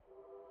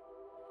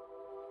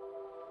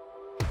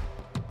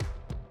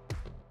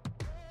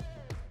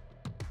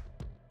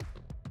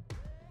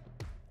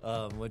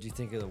What'd you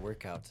think of the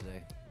workout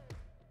today?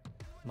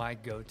 My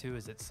go-to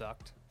is it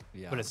sucked,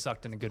 Yeah. but it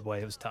sucked in a good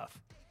way. It was tough.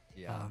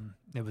 Yeah.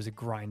 It was a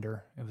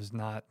grinder. It was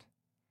not.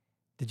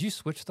 Did you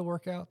switch the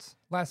workouts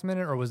last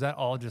minute, or was that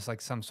all just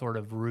like some sort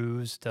of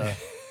ruse to?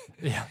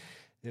 Yeah.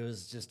 It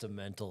was just a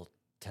mental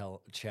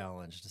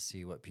challenge to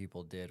see what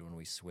people did when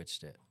we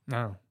switched it.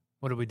 No.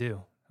 What did we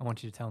do? I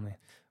want you to tell me.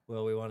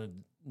 Well, we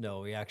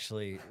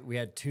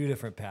had two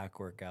different pack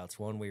workouts.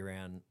 One we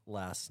ran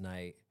last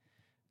night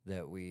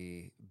that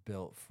we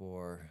built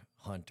for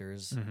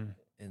hunters,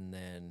 and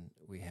then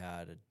we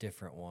had a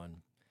different one.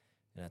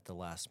 And at the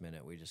last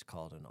minute, we just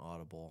called an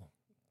audible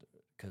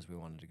because we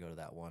wanted to go to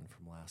that one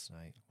from last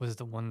night. Was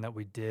the one that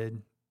we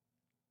did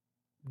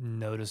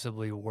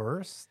noticeably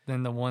worse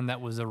than the one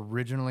that was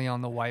originally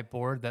on the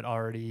whiteboard that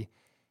already,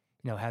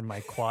 had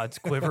my quads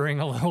quivering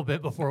a little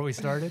bit before we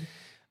started?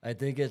 I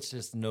think it's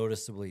just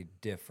noticeably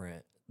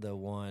different. The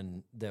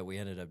one that we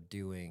ended up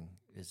doing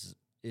is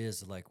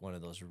like one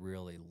of those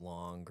really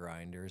long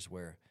grinders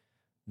where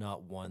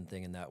not one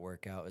thing in that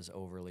workout is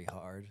overly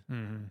hard,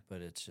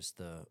 but it's just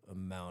the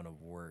amount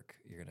of work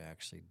you're going to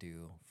actually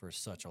do for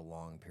such a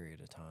long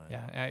period of time.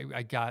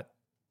 Yeah,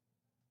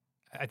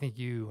 I think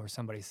you or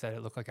somebody said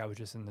it looked like I was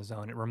just in the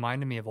zone. It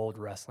reminded me of old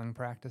wrestling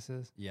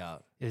practices. Yeah.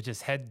 It's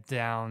just head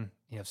down.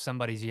 If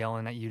somebody's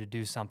yelling at you to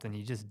do something,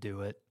 you just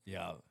do it.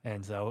 Yeah.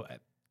 And so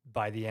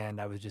by the end,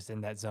 I was just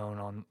in that zone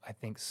on, I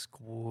think,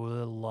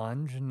 school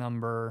lunge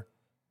number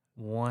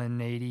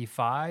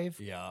 185.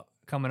 Yeah.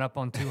 Coming up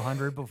on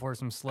 200 before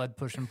some sled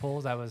push and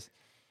pulls. I was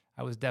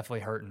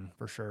definitely hurting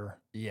for sure.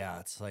 Yeah,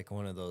 it's like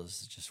one of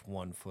those just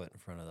one foot in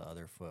front of the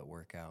other foot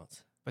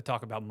workouts. But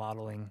talk about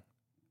modeling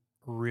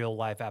real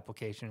life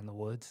application in the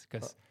woods,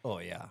 because oh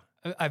yeah,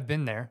 I've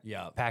been there.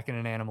 Yeah. Packing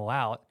an animal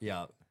out.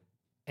 Yeah.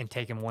 And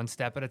taking one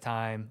step at a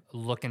time,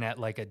 looking at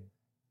like a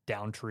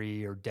down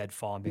tree or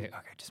deadfall and being like,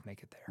 okay, just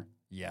make it there.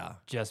 Yeah.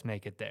 Just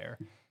make it there.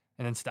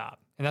 And then stop.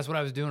 And that's what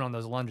I was doing on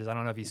those lunges. I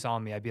don't know if you saw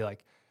me. I'd be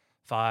like,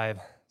 5,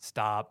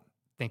 stop,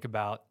 think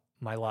about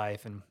my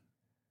life and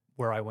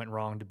where I went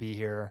wrong to be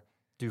here,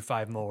 do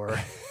 5 more,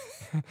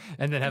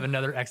 and then have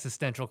another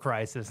existential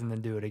crisis and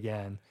then do it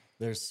again.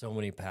 There's so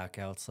many pack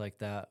outs like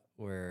that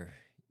where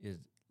it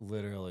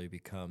literally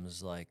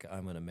becomes like,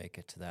 I'm going to make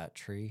it to that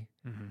tree,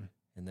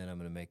 and then I'm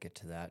going to make it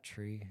to that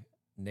tree.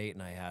 Nate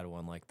and I had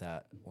one like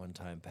that one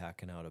time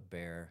packing out a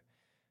bear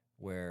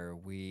where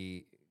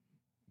we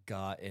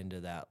got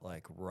into that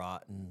like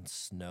rotten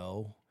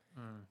snow,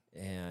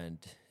 and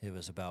it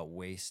was about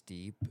waist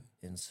deep.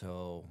 And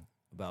so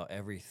about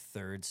every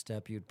third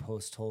step you'd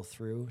post hole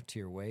through to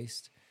your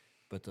waist,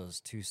 but those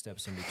 2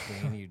 steps in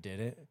between you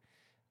didn't.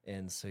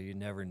 And so you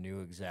never knew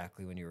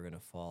exactly when you were going to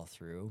fall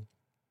through.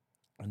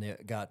 And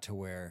it got to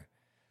where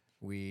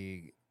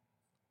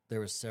there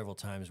was several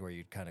times where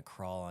you'd kind of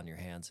crawl on your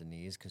hands and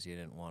knees because you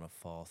didn't want to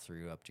fall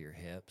through up to your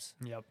hips.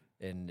 Yep.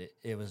 And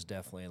it was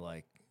definitely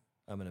like,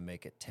 I'm going to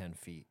make it 10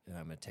 feet and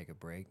I'm going to take a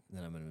break. And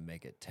then I'm going to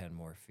make it 10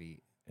 more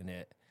feet. And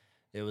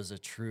it was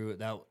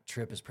that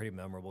trip is pretty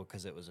memorable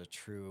because it was a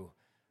true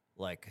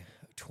like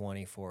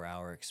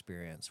 24-hour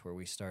experience where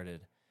we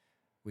started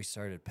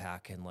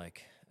packing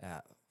like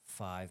at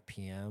 5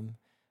 p.m.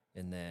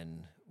 and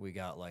then we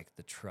got like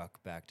the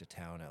truck back to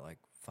town at like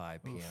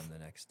 5 p.m. the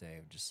next day.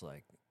 Just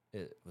like,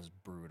 it was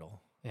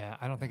brutal. Yeah,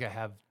 I don't think I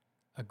have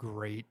a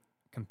great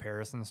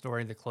comparison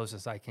story. The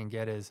closest I can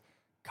get is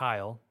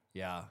Kyle,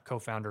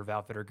 co-founder of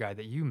Outfitter Guy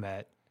that you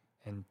met.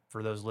 And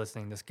for those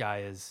listening, this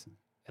guy is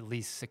at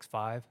least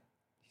 6'5".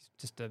 He's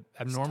just an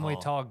abnormally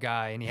tall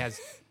guy, and he has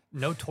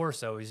no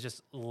torso. He's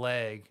just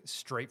leg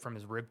straight from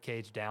his rib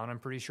cage down, I'm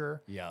pretty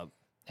sure. Yeah.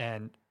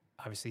 And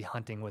obviously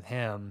hunting with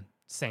him,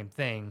 same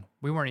thing.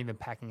 We weren't even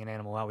packing an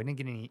animal out. We didn't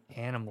get any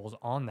animals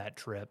on that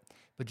trip,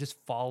 but just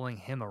following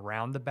him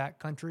around the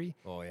backcountry.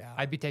 Oh, yeah.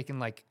 I'd be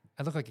taking I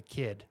look like a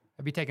kid.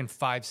 I'd be taking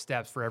 5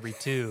 steps for every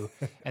 2,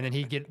 and then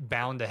he'd get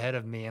bound ahead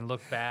of me and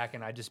look back,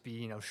 and I'd just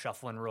be,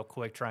 shuffling real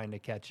quick trying to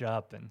catch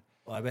up. And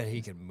well, I bet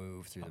he could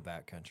move through the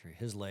backcountry.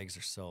 His legs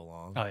are so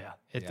long. Oh, yeah.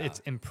 It's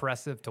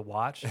impressive to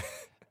watch,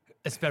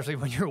 especially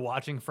when you're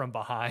watching from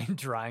behind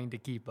trying to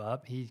keep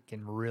up. He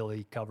can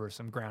really cover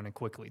some ground and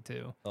quickly,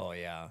 too. Oh,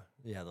 yeah.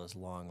 Yeah, those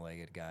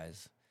long-legged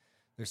guys.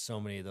 There's so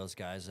many of those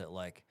guys that,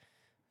 like,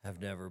 have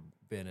never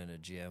been in a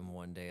gym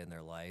one day in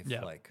their life.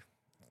 Yeah. Like,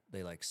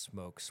 they, like,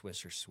 smoke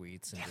Swisher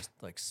Sweets and just,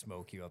 like,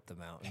 smoke you up the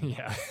mountain.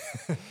 Yeah.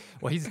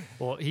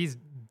 He's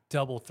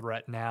double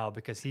threat now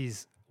because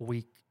he's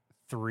week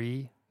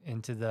 3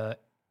 into the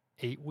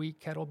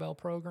 8-week kettlebell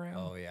program.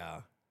 Oh,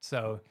 yeah.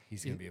 So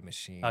he's going to be a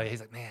machine. Oh, yeah, he's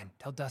like, man,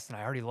 tell Dustin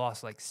I already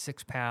lost like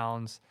 6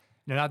 pounds.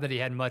 Not that he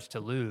had much to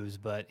lose,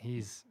 but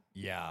he's...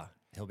 Yeah,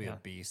 he'll be a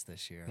beast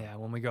this year. Yeah,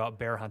 when we go out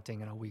bear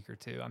hunting in a week or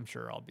 2, I'm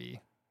sure I'll be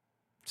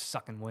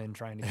sucking wind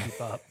trying to keep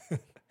up.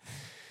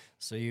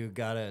 So you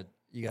got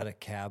a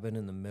cabin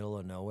in the middle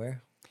of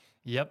nowhere?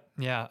 Yep.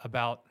 Yeah,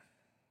 about,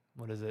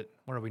 what is it?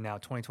 What are we now,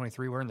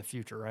 2023? We're in the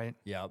future, right?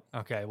 Yep.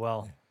 Okay,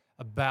 well,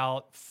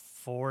 about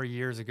 4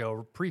 years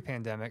ago,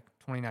 pre-pandemic,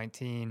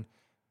 2019,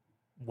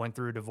 went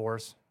through a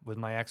divorce with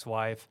my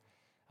ex-wife.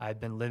 I'd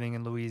been living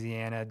in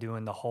Louisiana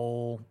doing the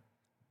whole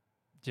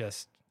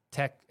just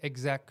tech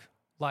exec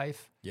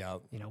life. Yeah.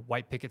 You know,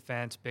 white picket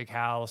fence, big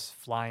house,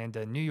 flying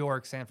to New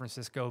York, San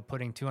Francisco,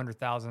 putting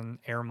 200,000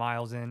 air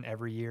miles in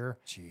every year.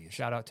 Jeez.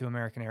 Shout out to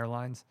American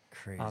Airlines.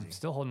 Crazy. I'm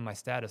still holding my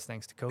status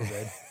thanks to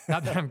COVID.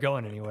 Not that I'm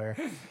going anywhere.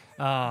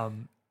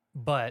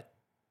 But,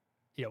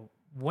 you know,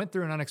 went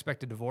through an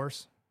unexpected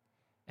divorce.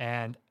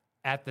 And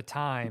at the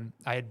time,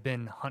 I had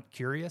been hunt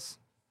curious.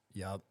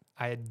 Yep.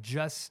 I had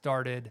just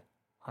started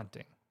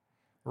hunting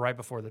right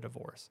before the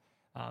divorce.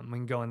 We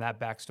can go in that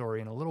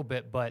backstory in a little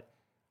bit, but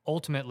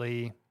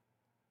ultimately,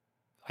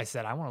 I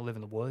said, I want to live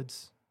in the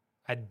woods.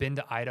 I'd been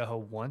to Idaho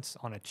once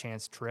on a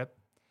chance trip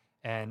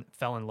and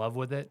fell in love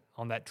with it.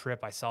 On that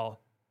trip, I saw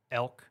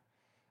elk,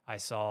 I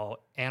saw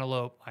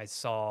antelope, I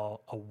saw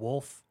a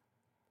wolf,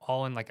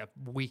 all in like a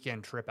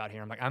weekend trip out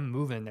here. I'm like, I'm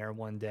moving there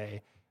one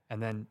day.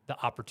 And then the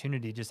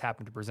opportunity just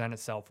happened to present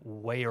itself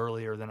way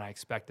earlier than I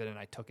expected, and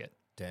I took it.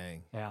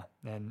 Dang. Yeah,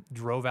 and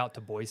drove out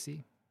to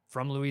Boise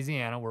from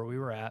Louisiana, where we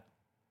were at,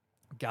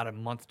 got a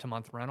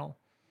month-to-month rental,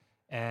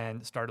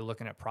 and started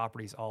looking at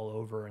properties all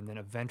over, and then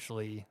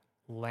eventually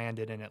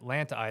landed in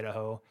Atlanta,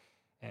 Idaho.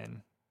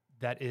 And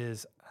that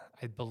is,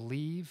 I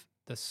believe,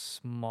 the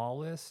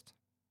smallest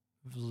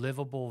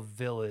livable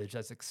village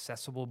that's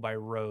accessible by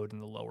road in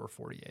the lower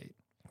 48.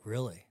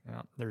 Really?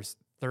 Yeah, there's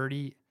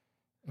 30,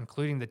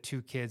 including the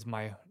 2 kids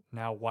my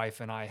now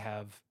wife and I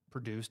have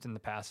produced in the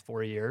past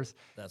 4 years.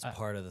 That's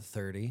part of the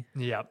 30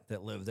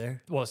 that live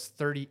there? Well, it's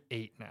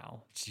 38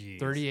 now. Jeez.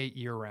 38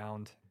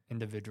 year-round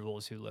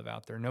individuals who live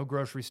out there. No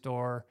grocery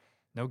store,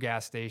 no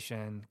gas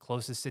station.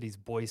 Closest city's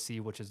Boise,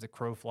 which is the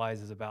crow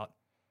flies, is about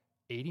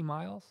 80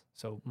 miles.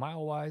 So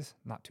mile-wise,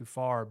 not too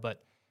far.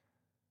 But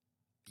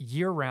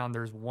year-round,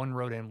 there's one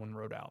road in, one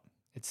road out.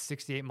 It's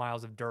 68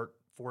 miles of dirt,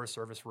 Forest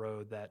Service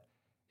road that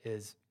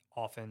is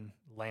often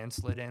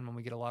landslid in when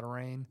we get a lot of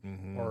rain,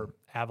 or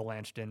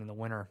avalanched in the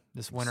winter.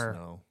 This winter,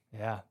 Snow.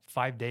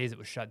 5 days it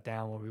was shut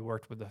down when we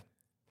worked with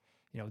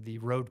the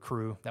road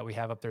crew that we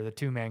have up there, the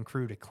 2-man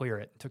crew to clear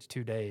it. It took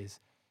 2 days.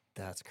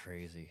 That's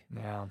crazy.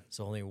 Yeah. It's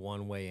only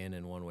one way in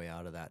and one way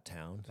out of that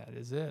town. That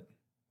is it.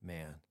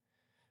 Man.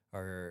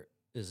 Or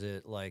is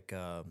it like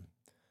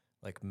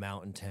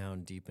mountain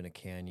town deep in a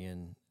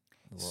canyon,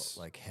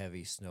 like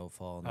heavy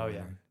snowfall in the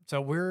winter?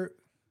 So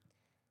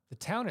the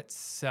town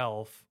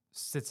itself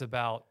sits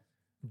about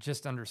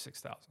just under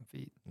 6,000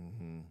 feet.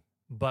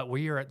 But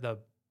we are at the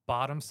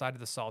bottom side of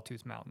the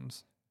Sawtooth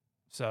Mountains.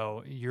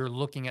 So you're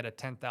looking at a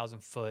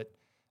 10,000 foot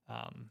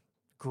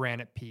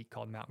granite peak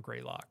called Mount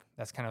Greylock.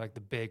 That's kind of like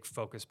the big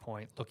focus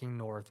point looking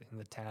north in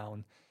the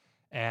town.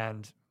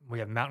 And we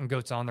have mountain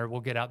goats on there. We'll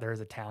get out there as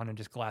a town and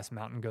just glass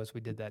mountain goats. We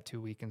did that 2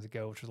 weekends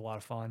ago, which was a lot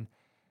of fun.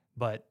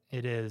 But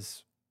it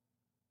is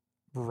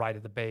right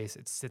at the base.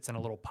 It sits in a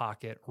little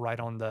pocket right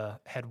on the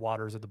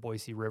headwaters of the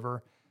Boise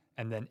River.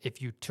 And then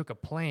if you took a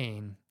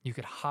plane, you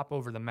could hop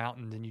over the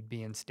mountains and you'd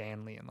be in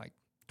Stanley in like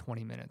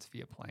 20 minutes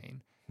via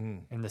plane.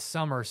 In the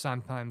summer,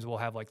 sometimes we'll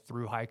have like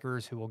through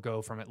hikers who will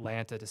go from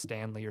Atlanta to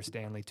Stanley or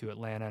Stanley to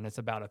Atlanta, and it's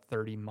about a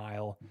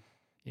 30-mile,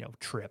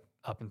 trip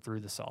up and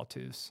through the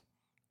Sawtooths.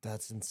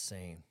 That's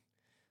insane.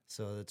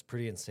 So it's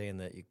pretty insane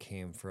that you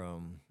came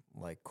from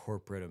like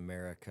corporate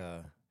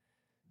America,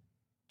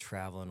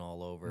 traveling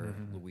all over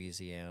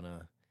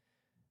Louisiana,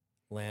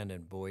 land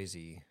in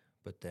Boise,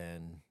 but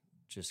then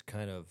just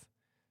kind of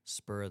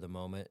spur of the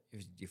moment,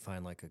 you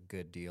find like a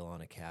good deal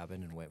on a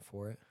cabin and went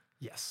for it?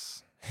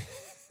 Yes.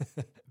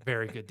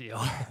 Very good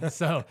deal.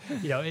 So,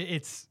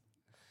 it's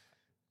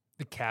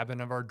the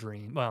cabin of our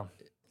dream. Well,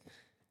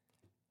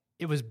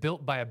 it was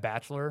built by a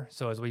bachelor.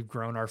 So as we've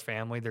grown our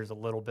family, there's a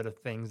little bit of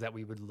things that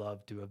we would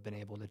love to have been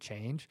able to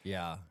change.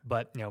 Yeah.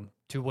 But,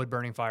 2 wood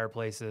burning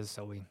fireplaces.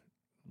 So we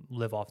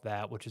live off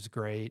that, which is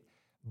great.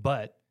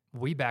 But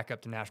we back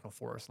up to national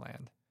forest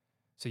land.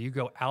 So you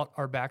go out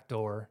our back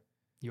door,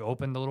 you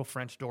open the little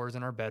French doors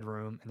in our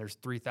bedroom, and there's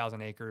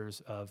 3,000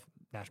 acres of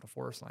national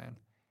forest land.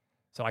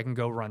 So I can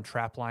go run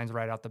trap lines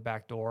right out the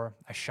back door.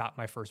 I shot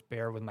my first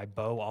bear with my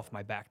bow off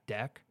my back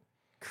deck.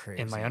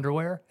 Crazy. In my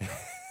underwear.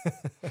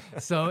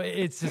 So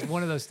it's just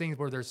one of those things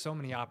where there's so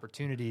many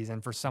opportunities.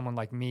 And for someone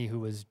like me who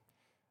was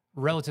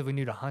relatively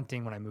new to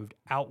hunting when I moved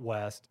out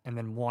west and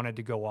then wanted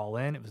to go all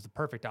in, it was the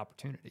perfect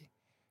opportunity.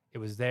 It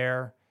was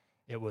there.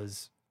 It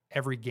was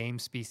every game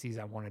species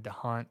I wanted to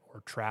hunt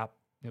or trap.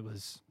 It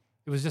was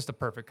just a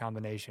perfect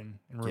combination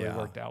and really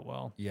worked out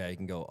well. Yeah, you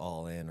can go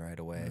all in right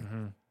away.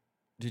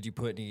 Did you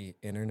put any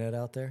internet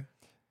out there?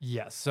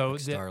 Yes. So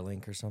like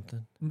Starlink or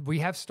something? We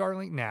have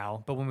Starlink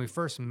now, but when we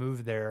first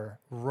moved there,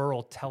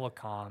 Rural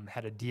Telecom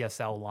had a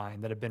DSL line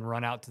that had been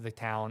run out to the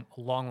town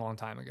a long, long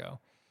time ago.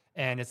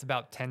 And it's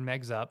about 10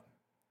 megs up,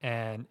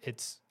 and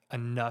it's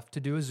enough to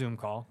do a Zoom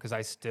call because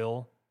I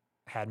still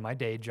had my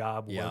day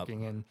job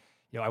working, and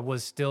I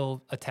was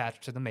still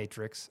attached to the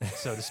matrix,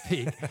 so to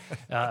speak,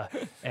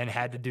 and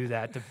had to do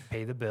that to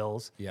pay the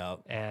bills.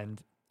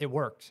 And it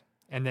worked.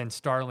 And then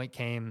Starlink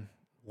came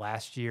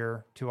last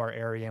year to our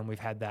area, and we've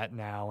had that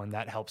now, and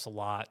that helps a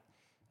lot.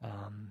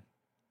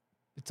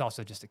 it's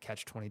also just a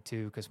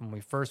catch-22 because when we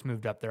first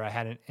moved up there, I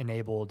hadn't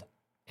enabled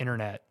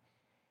internet.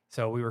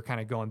 So we were kind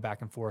of going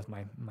back and forth,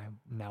 my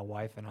now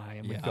wife and I,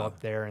 and we'd go up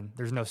there and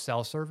there's no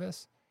cell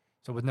service.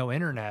 So with no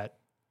internet,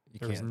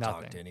 there was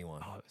nothing. Talk to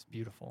anyone. Oh, it was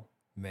beautiful.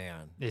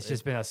 Man. It's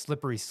just been a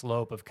slippery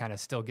slope of kind of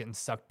still getting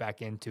sucked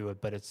back into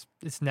it, but it's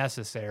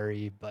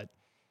necessary. But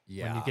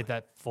when you get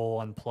that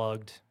full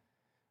unplugged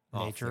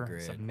nature,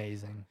 it's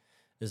amazing.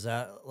 Is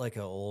that like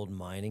an old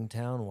mining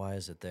town? Why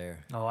is it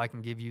there? Oh, I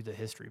can give you the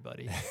history,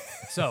 buddy.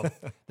 So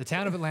the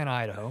town of Atlanta,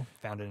 Idaho,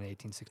 founded in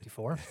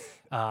 1864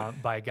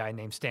 by a guy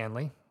named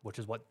Stanley, which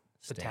is what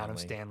the town of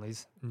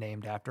Stanley's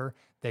named after.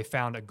 They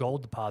found a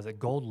gold deposit,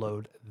 gold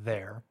lode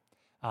there.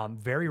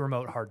 Very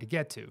remote, hard to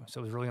get to.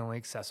 So it was really only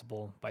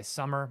accessible by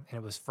summer. And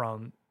it was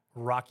from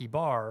Rocky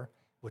Bar,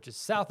 which is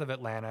south of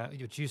Atlanta,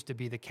 which used to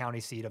be the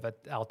county seat of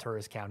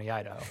Alturas County,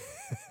 Idaho.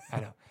 I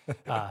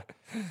know.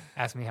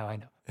 Ask me how I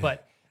know.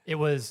 But it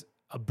was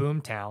a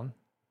boom town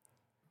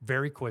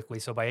very quickly.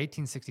 So by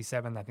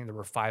 1867, I think there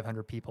were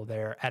 500 people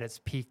there. At its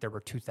peak, there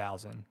were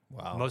 2,000.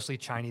 Wow. Mostly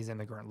Chinese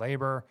immigrant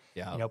labor,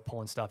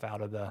 pulling stuff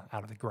out of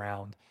the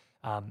ground.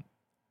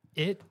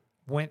 It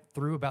went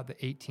through about the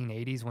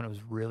 1880s when it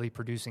was really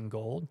producing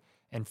gold.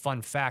 And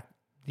fun fact,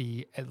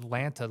 the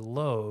Atlanta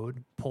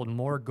lode pulled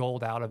more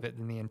gold out of it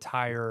than the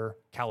entire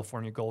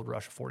California gold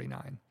rush of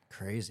 49.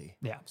 Crazy.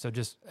 Yeah. So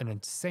just an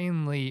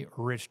insanely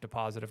rich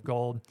deposit of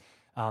gold.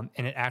 And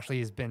it actually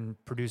has been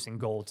producing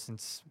gold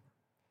since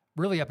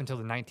really up until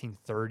the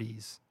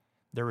 1930s.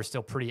 There was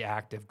still pretty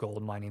active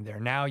gold mining there.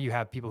 Now you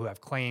have people who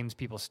have claims.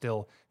 People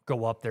still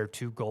go up there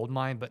to gold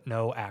mine, but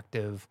no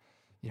active,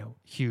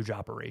 huge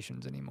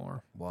operations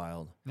anymore.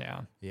 Wild.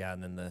 Yeah. Yeah.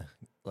 And then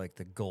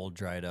the gold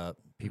dried up,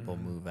 people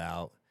move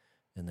out,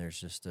 and there's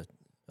just a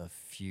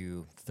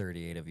few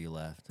 38 of you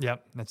left.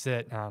 Yep. That's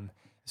it.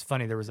 It's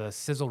funny. There was a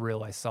sizzle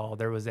reel I saw.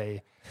 There was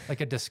a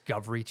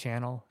Discovery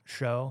Channel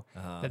show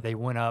that they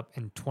went up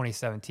in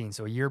 2017.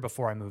 So a year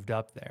before I moved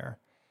up there,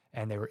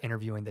 and they were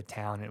interviewing the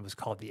town, and it was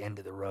called The End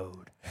of the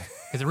Road.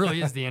 Because it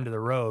really is the end of the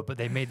road, but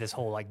they made this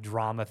whole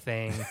drama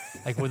thing,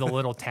 with the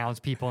little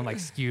townspeople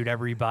and skewed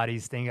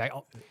everybody's thing.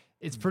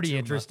 It's pretty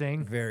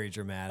interesting. Very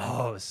dramatic.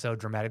 Oh, it was so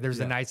dramatic. There's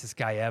the nicest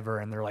guy ever,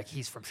 and they're like,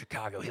 he's from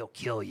Chicago, he'll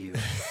kill you.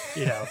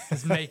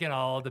 It's making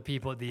all the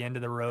people at the end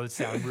of the road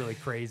sound really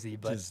crazy,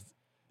 but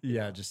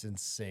just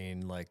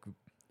insane,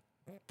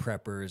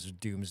 preppers,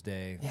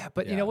 doomsday. Yeah,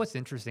 but you know what's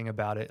interesting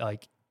about it?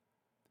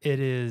 It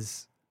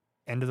is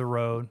end of the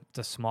road. It's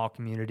a small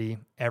community.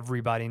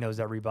 Everybody knows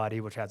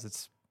everybody, which has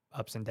its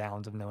ups and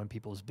downs of knowing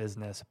people's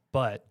business.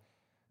 But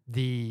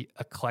the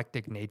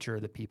eclectic nature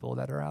of the people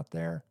that are out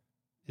there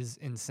is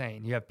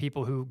insane. You have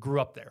people who grew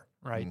up there,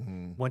 right?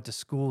 Mm-hmm. Went to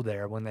school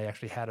there when they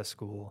actually had a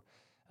school.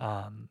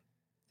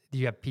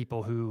 You have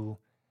people who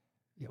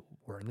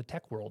were in the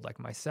tech world, like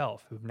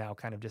myself, who've now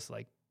kind of just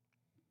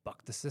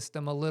bucked the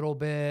system a little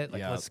bit.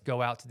 Let's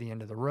go out to the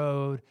end of the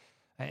road,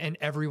 and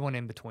everyone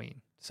in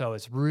between. So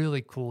it's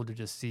really cool to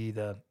just see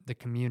the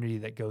community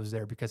that goes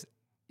there, because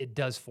it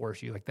does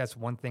force you. That's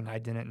one thing I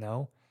didn't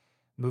know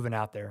moving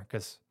out there,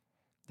 because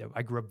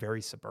I grew up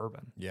very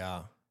suburban.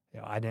 Yeah.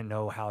 I didn't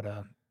know how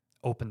to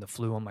open the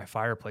flue on my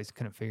fireplace.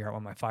 Couldn't figure out why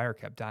my fire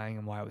kept dying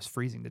and why I was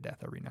freezing to death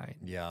every night.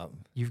 Yeah.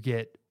 You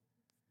get,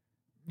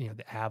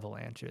 the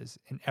avalanches,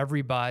 and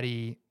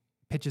everybody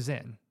pitches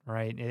in,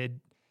 right? It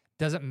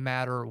doesn't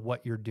matter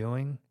what you're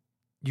doing.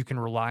 You can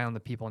rely on the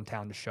people in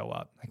town to show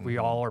up. We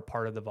all are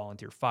part of the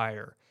volunteer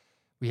fire.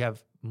 We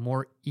have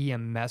more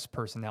EMS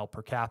personnel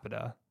per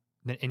capita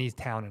than any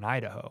town in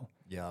Idaho.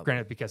 Yeah.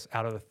 Granted, because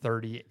out of the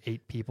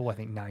 38 people, I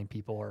think 9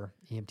 people are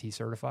EMT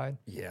certified.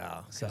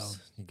 Yeah. So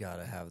you got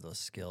to have those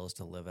skills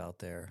to live out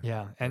there.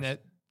 Yeah. And a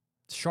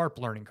sharp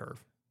learning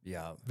curve.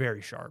 Yeah.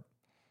 Very sharp.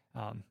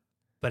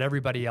 But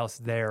everybody else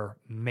there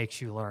makes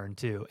you learn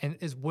too, and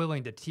is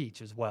willing to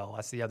teach as well.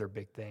 That's the other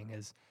big thing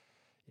is,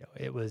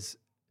 it was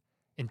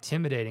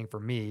intimidating for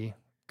me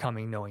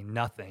coming knowing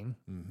nothing,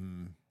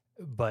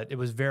 but it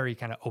was very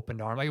kind of open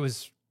to arm. It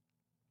was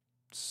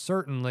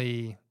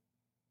certainly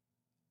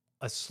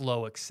a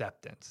slow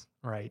acceptance,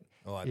 right?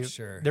 Oh, I'm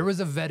sure. There was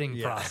a vetting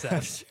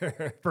process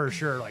for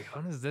sure.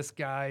 What is this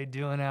guy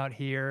doing out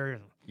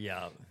here?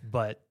 Yeah.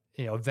 But,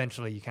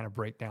 eventually you kind of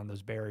break down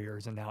those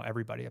barriers, and now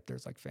everybody up there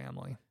is like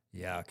family.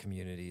 Yeah.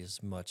 Community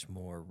is much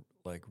more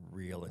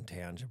real and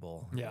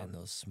tangible in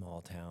those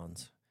small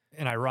towns.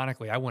 And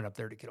ironically, I went up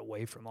there to get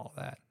away from all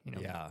that,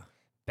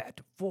 bad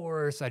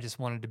divorce. I just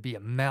wanted to be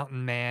a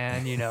mountain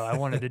man. I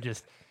wanted to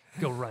just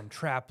go run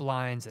trap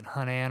lines and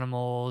hunt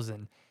animals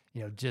and,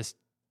 just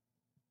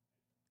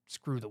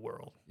screw the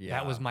world. Yeah.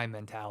 That was my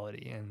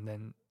mentality. And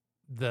then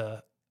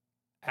the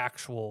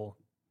actual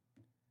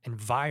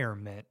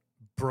environment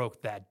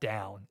broke that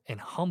down and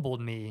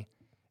humbled me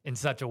in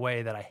such a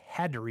way that I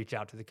had to reach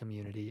out to the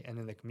community. And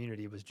then the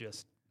community was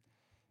just,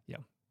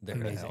 there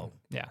amazing. To help.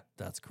 Yeah.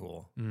 That's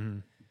cool. Mm-hmm.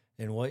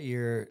 And what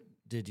year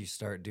did you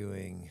start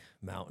doing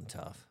Mountain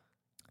Tough?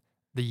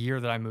 The year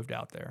that I moved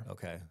out there.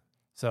 Okay.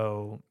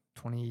 So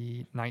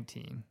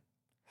 2019.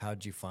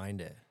 How'd you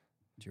find it?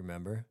 Do you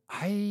remember?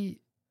 I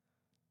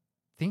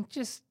think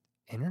just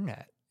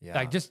internet. Yeah.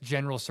 Like just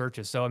general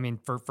searches. So, I mean,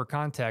 for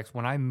context,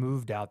 when I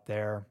moved out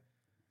there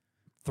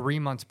 3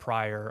 months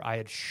prior, I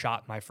had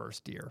shot my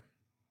first deer.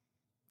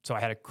 So I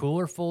had a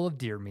cooler full of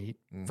deer meat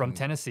from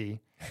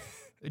Tennessee,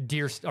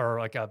 or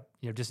like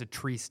just a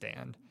tree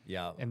stand.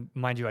 Yeah. And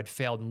mind you, I'd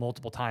failed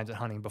multiple times at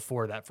hunting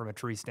before that from a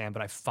tree stand,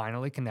 but I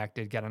finally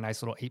connected, got a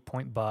nice little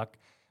 8-point buck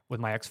with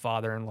my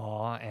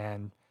ex-father-in-law,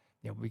 and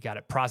we got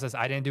it processed.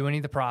 I didn't do any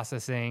of the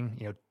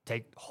processing,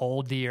 take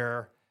whole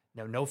deer,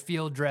 no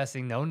field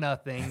dressing, no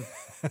nothing.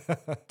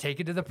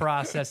 Take it to the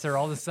processor.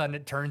 All of a sudden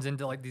it turns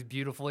into like these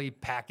beautifully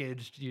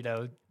packaged,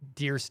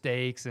 deer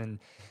steaks and,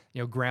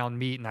 ground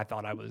meat. And I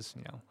thought I was,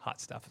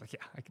 hot stuff. Like, yeah,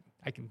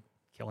 I can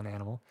kill an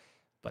animal,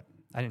 but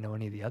I didn't know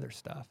any of the other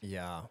stuff.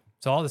 Yeah.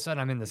 So all of a sudden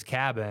I'm in this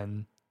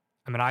cabin.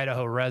 I'm an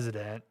Idaho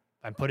resident.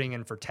 I'm putting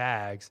in for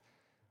tags.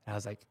 And I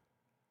was like,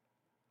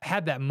 I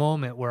had that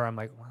moment where I'm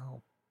like,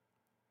 well,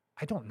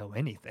 I don't know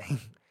anything.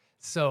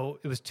 So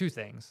it was two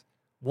things.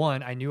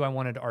 One, I knew I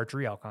wanted to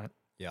archery elk hunt.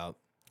 Yeah.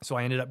 So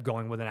I ended up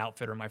going with an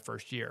outfitter my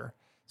first year.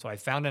 So I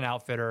found an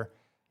outfitter,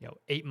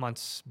 8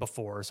 months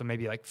before. So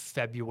maybe like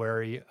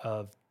February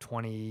of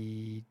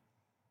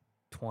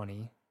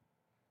 2020.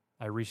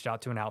 I reached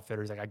out to an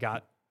outfitter. He's like, I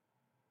got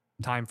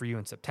time for you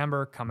in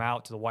September. Come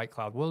out to the White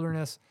Cloud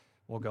Wilderness.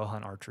 We'll go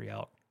hunt archery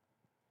elk.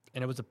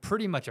 And it was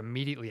pretty much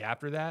immediately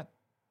after that,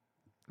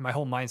 my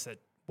whole mindset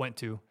went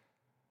to,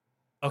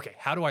 okay,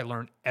 how do I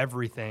learn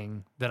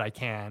everything that I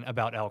can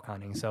about elk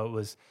hunting? So it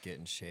was get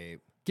in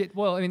shape.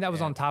 that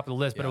was on top of the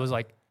list, but it was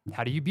like,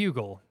 how do you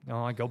bugle?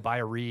 I go buy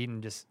a reed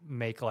and just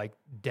make like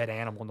dead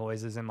animal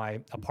noises in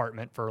my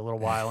apartment for a little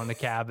while in the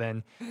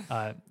cabin,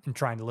 and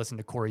trying to listen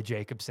to Corey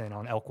Jacobson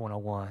on Elk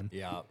 101.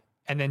 Yeah.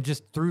 And then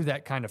just through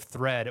that kind of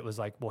thread, it was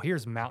like, well,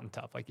 here's Mountain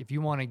Tough. Like if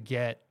you want to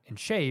get in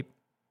shape,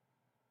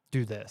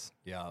 do this.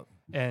 Yeah.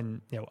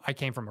 And, I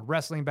came from a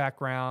wrestling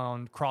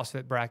background,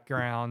 CrossFit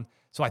background.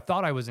 So I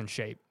thought I was in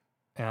shape,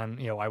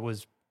 and, I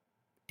was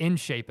in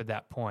shape at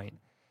that point.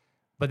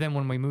 But then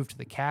when we moved to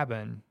the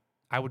cabin,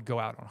 I would go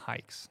out on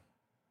hikes,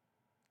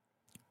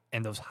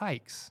 and those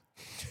hikes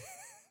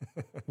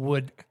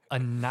would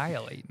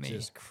annihilate me.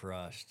 Just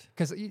crushed.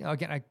 Because,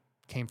 again, I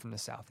came from the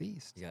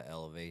Southeast. You got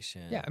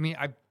elevation. Yeah. I mean,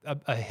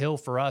 a hill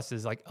for us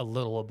is like a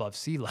little above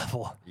sea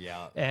level.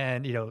 Yeah.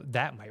 And,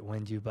 that might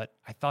wind you, but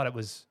I thought it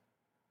was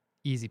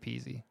easy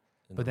peasy.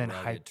 And but then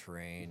rugged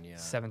terrain,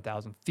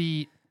 7,000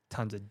 feet,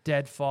 tons of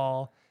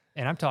deadfall.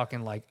 And I'm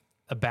talking like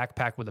a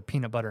backpack with a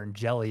peanut butter and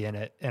jelly in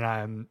it, and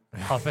I'm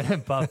huffing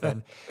and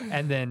puffing.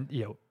 And then,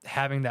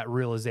 having that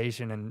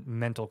realization and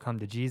mental come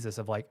to Jesus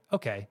of like,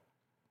 okay,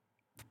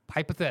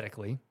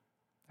 hypothetically,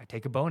 I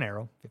take a bow and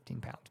arrow,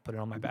 15 pounds, put it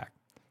on my back.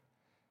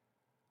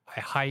 I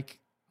hike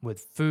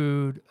with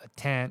food, a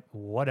tent,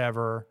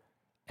 whatever,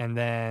 and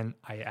then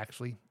I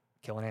actually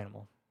kill an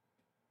animal.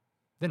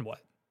 Then what?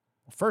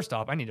 Well, first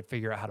off, I need to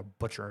figure out how to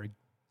butcher an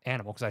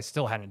animal because I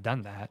still hadn't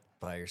done that.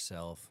 By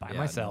yourself. By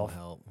myself. No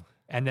help.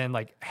 And then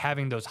like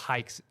having those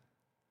hikes,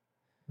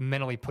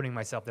 mentally putting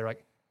myself there,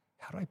 like,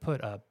 how do I put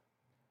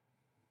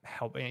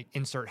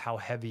insert how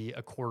heavy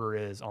a quarter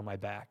is on my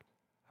back?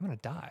 I'm going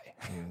to die.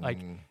 Like,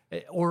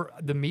 or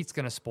the meat's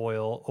going to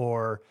spoil,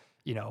 or,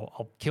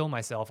 I'll kill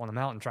myself on the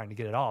mountain trying to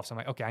get it off. So I'm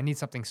like, okay, I need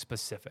something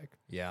specific.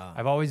 Yeah.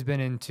 I've always been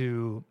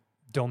into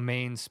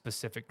domain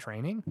specific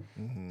training.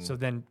 So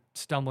then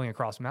stumbling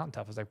across Mountain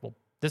Tough, I was like, well,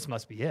 this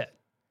must be it.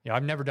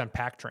 I've never done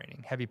pack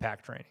training, heavy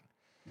pack training.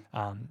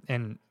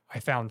 And I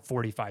found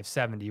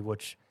 4570,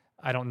 which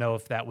I don't know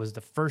if that was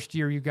the first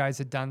year you guys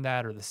had done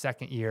that or the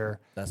second year.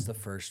 That's the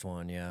first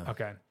one, yeah.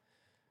 Okay.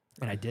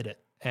 And I did it.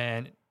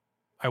 And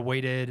I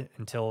waited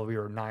until we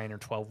were 9 or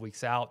 12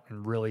 weeks out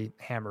and really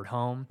hammered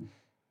home.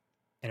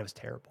 And it was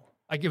terrible.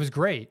 Like, it was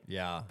great.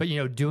 Yeah. But,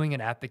 doing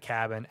it at the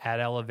cabin, at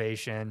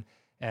elevation.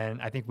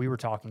 And I think we were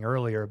talking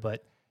earlier,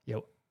 but,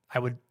 I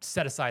would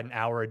set aside an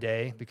hour a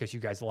day because you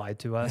guys lied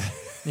to us.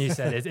 And you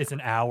said it's an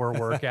hour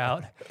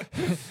workout.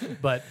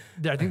 But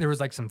I think there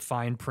was like some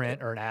fine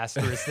print or an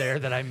asterisk there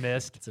that I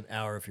missed. It's an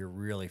hour if you're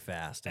really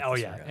fast. Oh,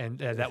 yeah. And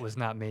that was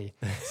not me.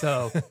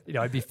 So,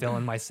 I'd be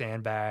filling my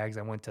sandbags.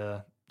 I went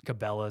to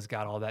Cabela's,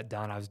 got all that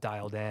done. I was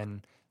dialed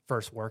in.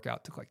 First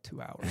workout took like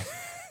 2 hours.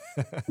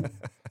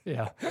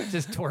 Yeah,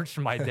 just torched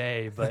my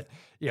day. But,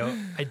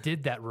 I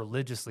did that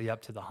religiously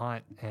up to the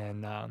hunt,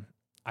 and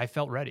I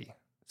felt ready.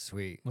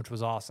 Sweet. Which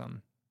was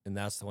awesome. And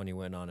that's the one you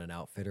went on an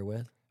outfitter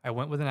with? I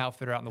went with an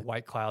outfitter out in the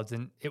White Clouds,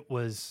 and it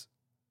was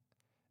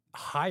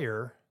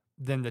higher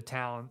than the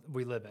town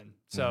we live in.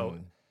 So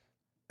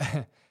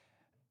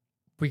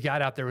we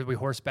got out there, we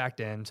horsebacked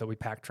in, so we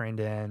pack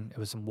trained in. It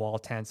was some wall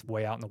tents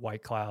way out in the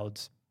White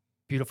Clouds,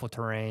 beautiful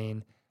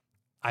terrain.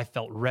 I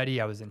felt ready.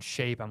 I was in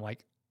shape. I'm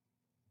like,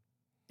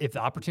 if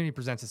the opportunity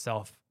presents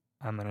itself,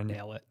 I'm going to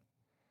nail it.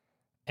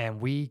 And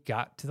we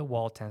got to the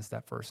wall tents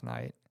that first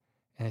night.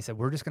 And they said,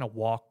 we're just going to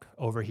walk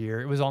over here.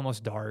 It was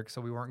almost dark,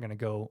 so we weren't going to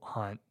go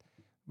hunt.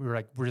 We were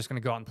like, we're just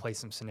going to go out and play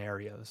some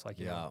scenarios, like,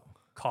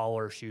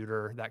 caller,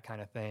 shooter, that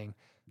kind of thing.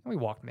 And we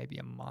walked maybe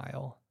a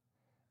mile.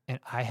 And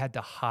I had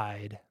to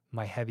hide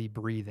my heavy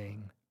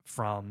breathing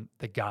from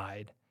the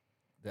guide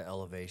The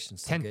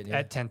elevations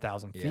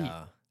 10,000 feet.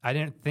 Yeah. I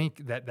didn't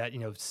think that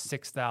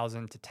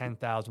 6,000 to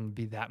 10,000 would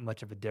be that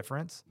much of a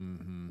difference.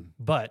 Mm-hmm.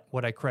 But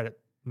what I credit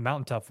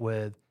Mountain Tough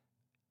with,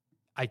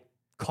 I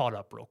caught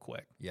up real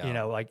quick.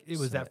 Yeah. Like it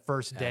was that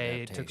first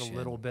day. It took a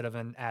little bit of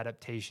an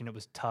adaptation. It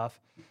was tough.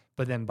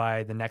 But then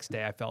by the next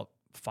day, I felt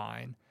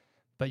fine.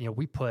 But,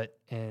 we put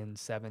in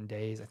 7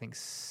 days, I think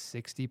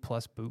 60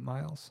 plus boot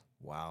miles.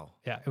 Wow.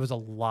 Yeah, it was a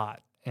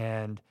lot.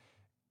 And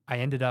I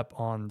ended up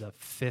on the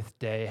 5th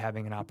day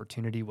having an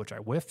opportunity, which I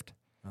whiffed.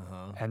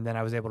 And then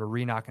I was able to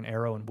re-knock an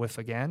arrow and whiff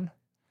again.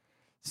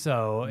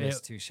 So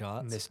missed 2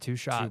 shots. Missed 2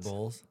 shots. 2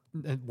 bowls.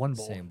 1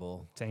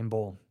 bowl. Same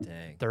bowl.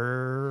 Dang.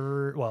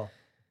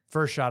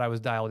 First shot I was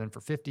dialed in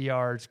for 50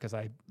 yards because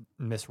I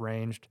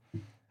misranged.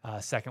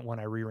 Second one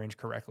I re-ranged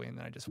correctly, and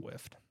then I just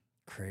whiffed.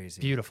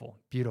 Crazy.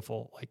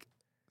 Beautiful, like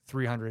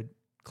 300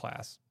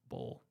 class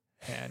bull.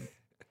 And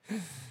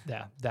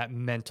that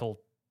mental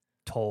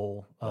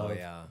toll of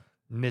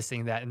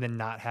missing that and then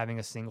not having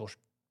a single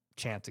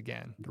chance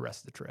again the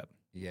rest of the trip.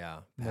 Yeah.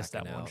 Missed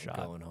that one shot.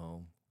 Going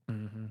home.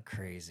 Mm-hmm.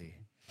 Crazy.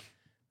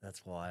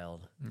 That's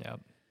wild.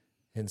 Yep.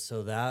 And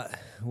so that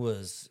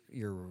was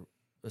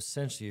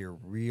essentially your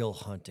real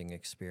hunting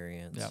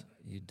experience. Yep.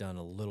 You'd done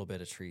a little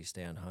bit of tree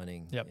stand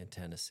hunting in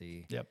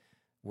Tennessee. Yep.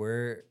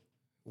 Where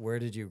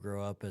did you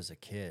grow up as a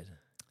kid?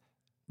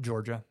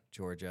 Georgia.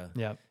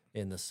 Yep.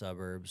 In the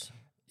suburbs.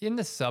 In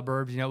the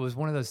suburbs, it was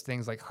one of those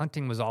things like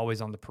hunting was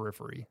always on the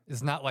periphery.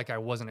 It's not like I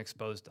wasn't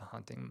exposed to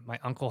hunting. My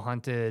uncle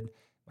hunted,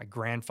 my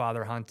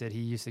grandfather hunted. He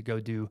used to go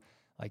do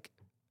like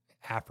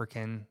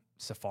African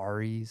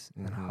safaris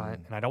and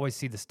hunt. And I'd always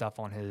see the stuff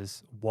on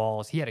his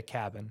walls. He had a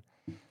cabin.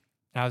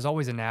 And I was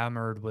always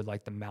enamored with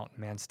like the mountain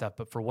man stuff.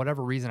 But for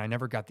whatever reason, I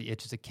never got the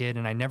itch as a kid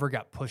and I never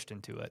got pushed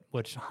into it,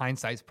 which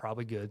hindsight's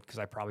probably good because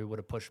I probably would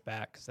have pushed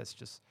back because that's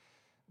just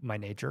my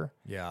nature.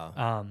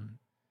 Yeah.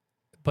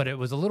 But it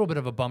was a little bit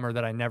of a bummer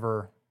that I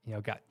never,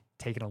 got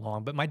taken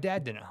along. But my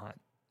dad didn't hunt.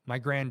 My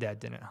granddad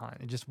didn't hunt.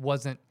 It just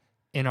wasn't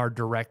in our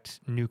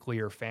direct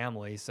nuclear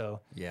family. So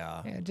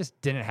it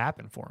just didn't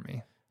happen for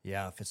me.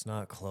 Yeah, if it's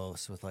not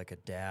close with like a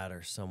dad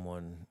or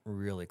someone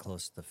really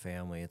close to the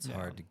family, it's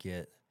hard to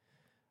get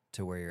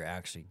to where you're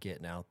actually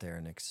getting out there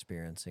and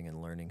experiencing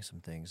and learning some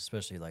things,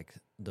 especially like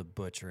the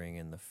butchering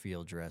and the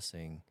field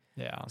dressing.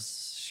 Yeah.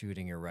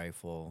 Shooting your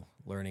rifle,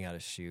 learning how to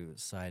shoot,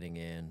 sighting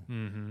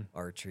in,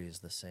 archery is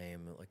the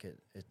same. Like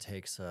it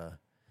takes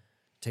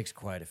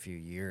quite a few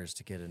years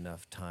to get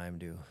enough time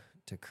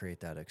to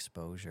create that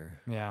exposure.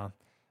 Yeah.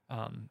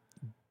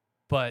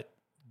 But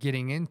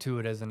getting into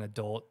it as an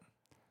adult,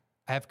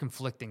 I have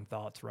conflicting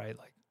thoughts, right?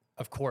 Like,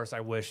 of course, I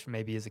wish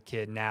maybe as a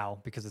kid now,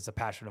 because it's a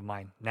passion of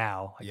mine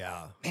now. Like,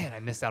 man, I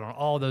missed out on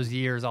all those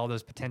years, all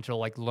those potential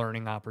like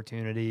learning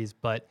opportunities.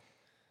 But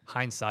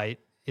hindsight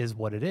is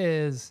what it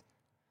is.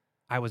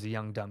 I was a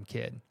young, dumb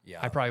kid. Yeah.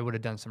 I probably would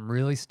have done some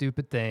really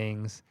stupid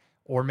things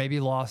or maybe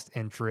lost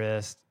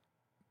interest,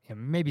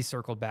 maybe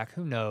circled back.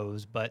 Who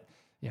knows? But,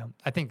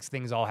 I think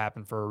things all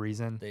happen for a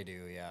reason. They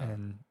do, yeah.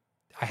 And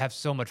I have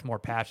so much more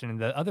passion. And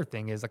the other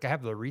thing is, like, I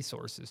have the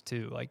resources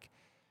too. Like,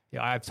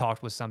 I've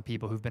talked with some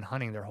people who've been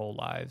hunting their whole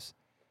lives.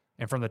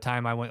 And from the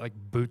time I went like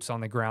boots on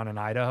the ground in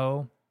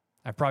Idaho,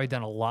 I've probably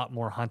done a lot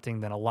more hunting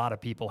than a lot of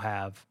people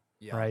have.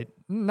 Yeah. Right.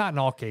 Not in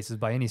all cases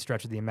by any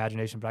stretch of the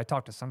imagination, but I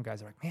talked to some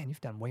guys that are like, man,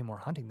 you've done way more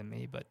hunting than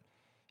me. But,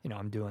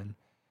 I'm doing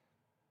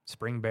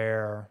spring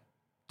bear,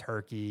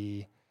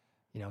 turkey,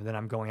 then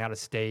I'm going out of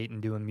state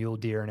and doing mule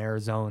deer in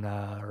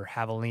Arizona or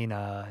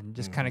javelina and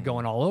just kind of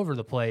going all over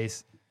the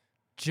place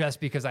just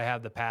because I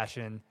have the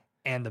passion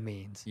and the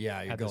means.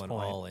 Yeah. You're going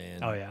all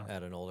in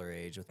at an older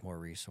age with more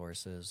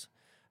resources.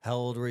 How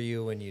old were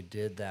you when you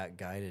did that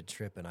guided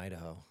trip in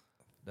Idaho?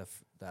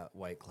 That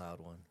White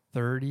Cloud one?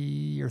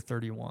 30 or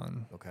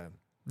 31. Okay.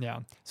 Yeah.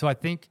 So I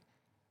think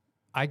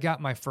I got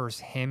my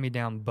first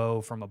hand-me-down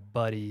bow from a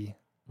buddy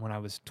when I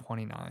was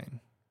 29.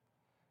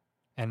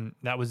 And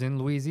that was in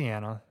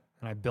Louisiana.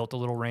 And I built a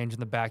little range in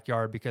the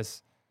backyard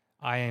because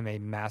I am a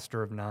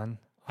master of none.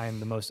 I am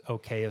the most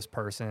okayest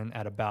person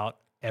at about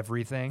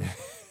everything.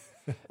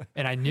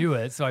 And I knew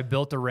it. So I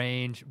built a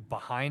range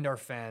behind our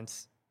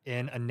fence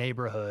in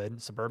a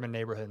suburban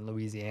neighborhood in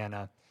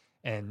Louisiana.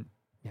 And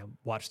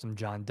watched some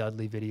John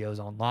Dudley videos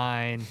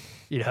online,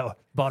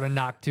 bought a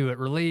knock to it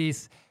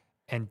release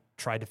and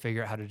tried to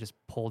figure out how to just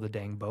pull the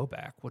dang bow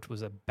back, which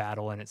was a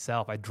battle in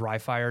itself. I dry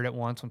fired it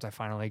once I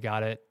finally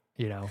got it,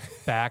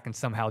 back and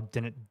somehow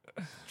didn't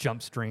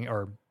jump string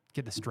or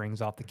get the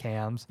strings off the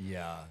cams.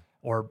 Yeah.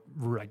 Or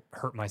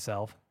hurt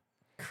myself.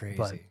 Crazy.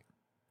 But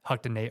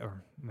hucked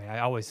I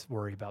always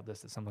worry about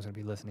this, that someone's going to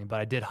be listening, but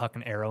I did huck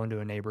an arrow into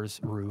a neighbor's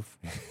roof.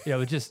 It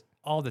was just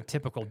all the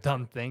typical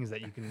dumb things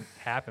that you can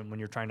happen when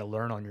you're trying to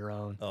learn on your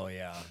own. Oh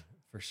yeah,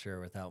 for sure.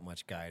 Without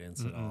much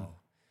guidance at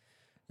all.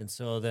 And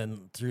so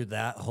then through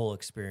that whole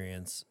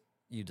experience,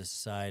 you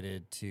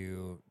decided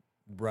to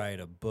write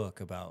a book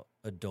about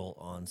adult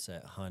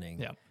onset hunting.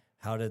 Yeah.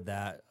 How did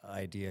that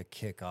idea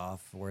kick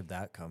off? Where'd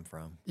that come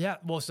from? Yeah.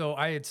 Well, so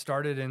I had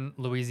started in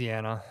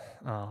Louisiana,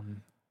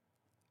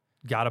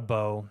 got a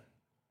bow,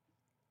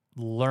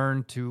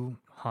 learned to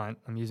hunt,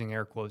 I'm using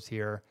air quotes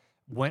here,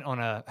 went on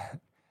a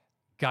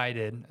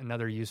guided,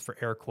 another use for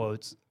air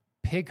quotes,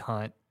 pig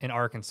hunt in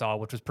Arkansas,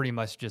 which was pretty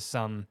much just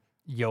some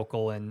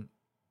yokel in,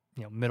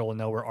 middle of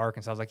nowhere,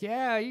 Arkansas. I was like,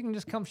 yeah, you can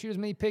just come shoot as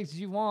many pigs as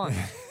you want.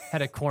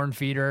 Had a corn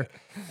feeder.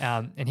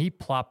 And he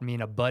plopped me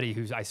and a buddy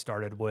who I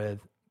started with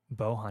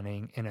bow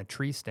hunting in a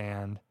tree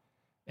stand.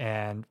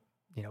 And,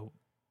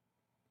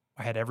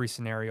 I had every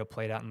scenario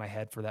played out in my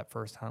head for that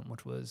first hunt,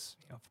 which was,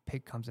 if a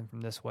pig comes in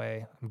from this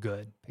way, I'm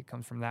good. Pig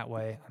comes from that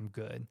way, I'm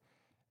good.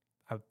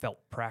 I felt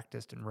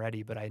practiced and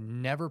ready, but I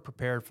never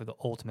prepared for the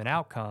ultimate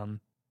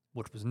outcome,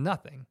 which was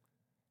nothing,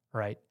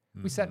 right?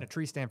 We sat in a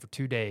tree stand for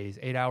 2 days,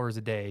 8 hours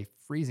a day,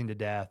 freezing to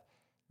death,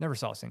 never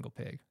saw a single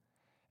pig.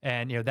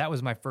 And, that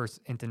was my first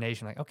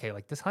intonation, like, okay,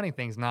 like this hunting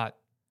thing's not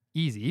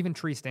easy. Even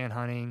tree stand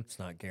hunting. It's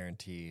not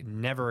guaranteed.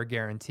 Never a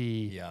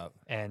guarantee. Yeah.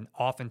 And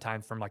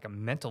oftentimes from like a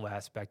mental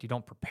aspect, you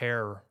don't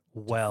prepare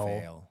well. To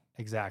fail.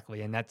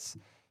 Exactly. And that's,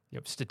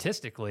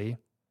 statistically,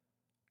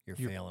 you're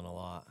failing a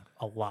lot.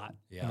 A lot.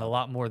 Yeah. And a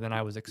lot more than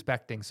I was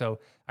expecting. So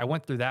I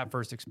went through that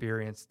first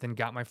experience, then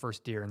got my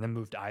first deer, and then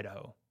moved to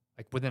Idaho,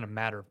 like within a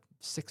matter of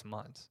 6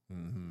 months.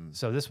 Mm-hmm.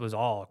 So this was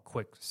all a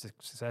quick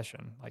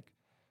succession. Like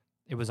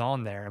it was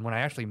on there. And when I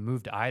actually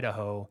moved to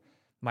Idaho,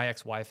 my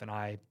ex-wife and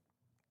I,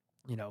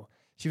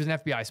 she was an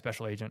FBI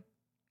special agent,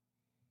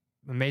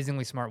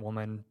 amazingly smart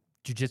woman,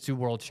 jiu-jitsu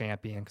world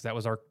champion, because that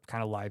was our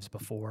kind of lives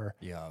before.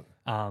 Yeah.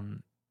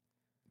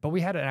 But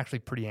we had an actually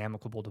pretty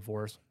amicable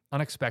divorce,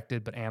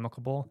 unexpected, but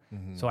amicable.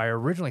 Mm-hmm. So I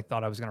originally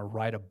thought I was going to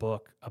write a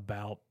book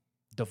about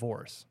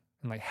divorce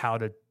and like how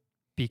to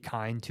be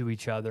kind to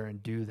each other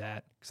and do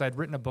that. Because I'd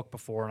written a book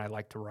before and I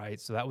like to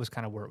write. So that was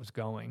kind of where it was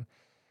going.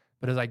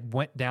 But as I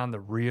went down the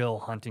real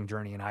hunting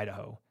journey in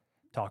Idaho,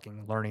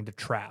 learning to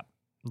trap,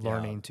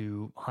 learning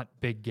to hunt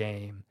big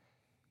game,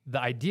 the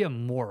idea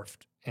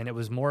morphed and it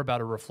was more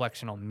about a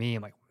reflection on me.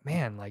 I'm like,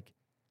 man, like,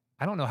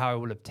 I don't know how I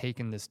would have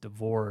taken this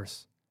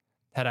divorce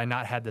had I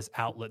not had this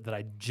outlet that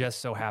I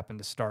just so happened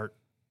to start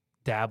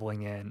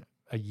dabbling in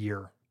a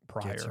year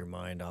prior. Gets your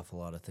mind off a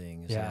lot of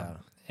things. Yeah.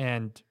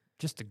 And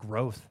just the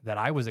growth that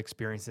I was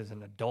experiencing as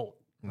an adult,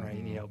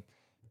 right?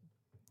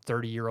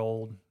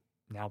 30-year-old,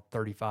 now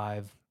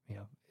 35,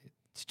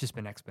 it's just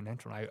been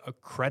exponential. And I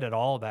credit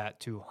all that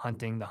to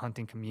hunting, the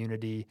hunting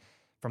community,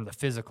 from the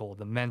physical,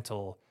 the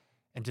mental,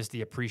 and just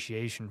the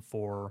appreciation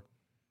for,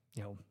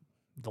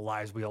 the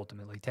lives we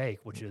ultimately take,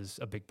 which is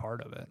a big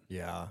part of it.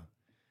 Yeah.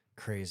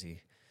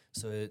 Crazy.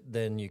 So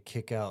then you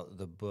kick out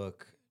the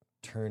book,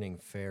 Turning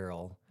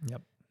Feral.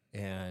 Yep.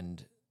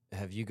 And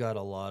have you got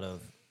a lot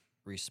of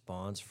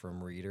response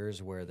from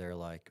readers where they're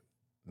like,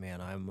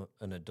 man, I'm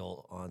an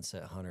adult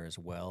onset hunter as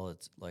well.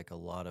 It's like a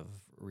lot of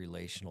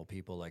relational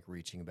people like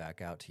reaching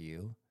back out to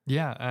you.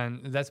 Yeah.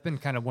 And that's been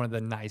kind of one of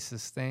the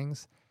nicest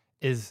things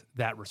is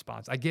that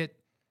response. I get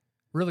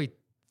really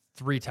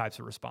 3 types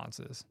of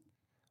responses.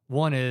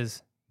 One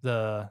is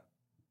the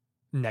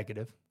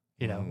negative,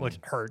 which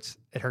hurts.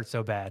 It hurts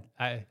so bad.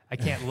 I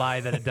can't lie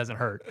that it doesn't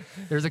hurt.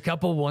 There's a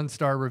couple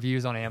 1-star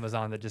reviews on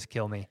Amazon that just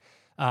kill me.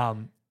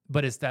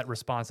 But it's that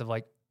response of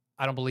like,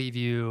 I don't believe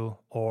you,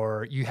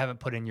 or you haven't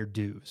put in your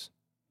dues.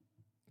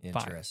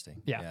 Interesting.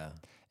 Fine. Yeah.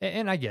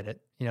 And I get it.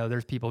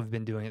 There's people who've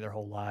been doing it their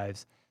whole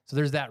lives. So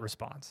there's that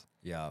response.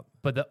 Yeah.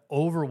 But the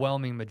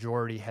overwhelming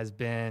majority has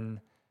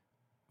been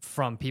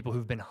from people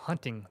who've been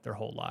hunting their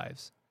whole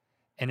lives.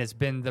 And it's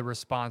been the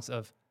response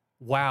of,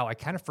 wow, I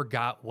kind of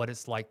forgot what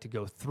it's like to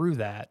go through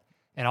that.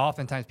 And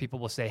oftentimes people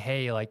will say,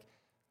 hey, like,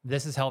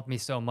 this has helped me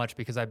so much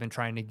because I've been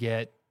trying to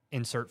get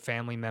insert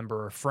family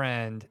member or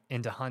friend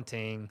into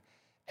hunting.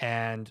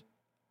 And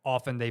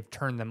often they've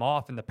turned them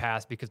off in the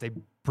past because they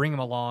bring them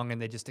along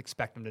and they just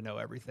expect them to know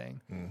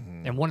everything.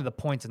 Mm-hmm. And one of the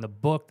points in the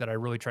book that I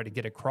really try to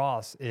get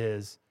across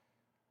is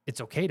it's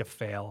okay to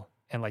fail.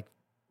 And like,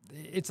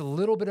 it's a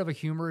little bit of a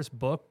humorous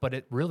book, but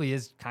it really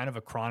is kind of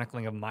a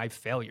chronicling of my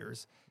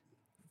failures,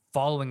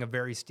 following a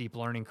very steep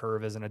learning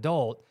curve as an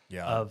adult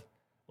of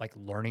like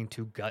learning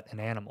to gut an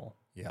animal.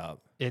 Yeah.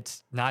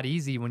 It's not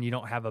easy when you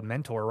don't have a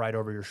mentor right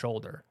over your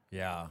shoulder.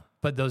 Yeah.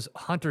 But those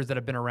hunters that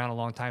have been around a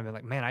long time, they're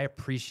like, man, I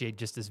appreciate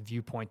just this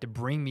viewpoint to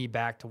bring me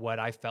back to what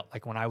I felt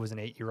like when I was an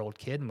 8-year-old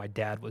kid and my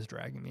dad was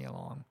dragging me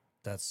along.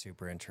 That's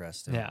super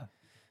interesting. Yeah.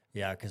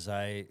 Yeah, because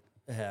I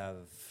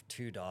have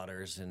 2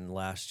 daughters, and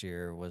last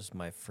year was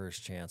my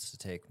first chance to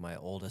take my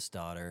oldest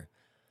daughter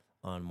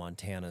on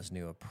Montana's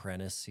new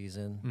apprentice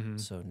season. Mm-hmm.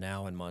 So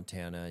now in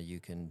Montana,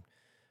 you can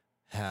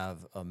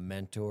have a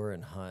mentor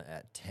and hunt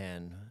at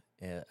 10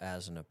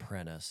 as an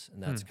apprentice,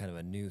 and that's kind of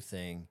a new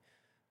thing.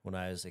 When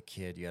I was a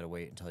kid, you had to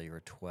wait until you were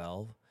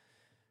 12.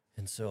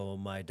 And so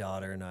my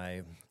daughter and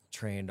I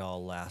trained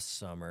all last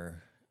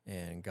summer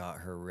and got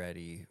her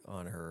ready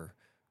on her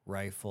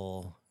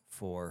rifle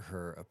for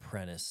her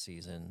apprentice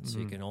season. Mm-hmm. So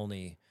you can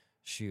only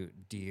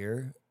shoot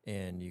deer,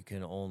 and you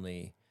can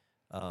only,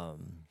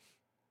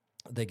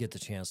 they get the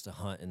chance to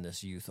hunt in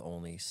this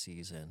youth-only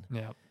season.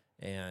 Yeah.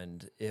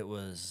 And it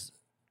was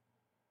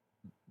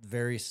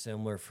very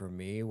similar for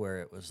me, where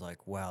it was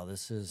like, wow,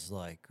 this is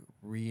like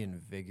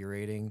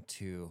reinvigorating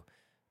to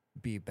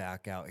be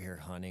back out here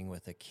hunting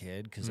with a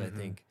kid, because I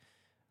think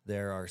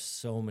there are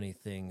so many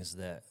things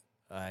that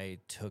I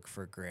took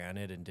for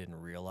granted and didn't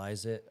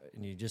realize it.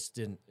 And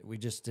we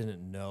just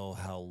didn't know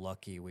how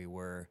lucky we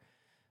were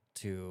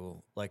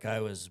to, like,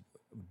 I was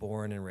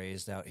born and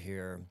raised out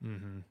here.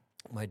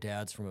 My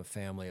dad's from a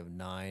family of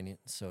 9,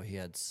 so he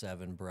had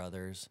 7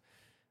 brothers.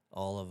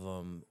 All of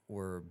them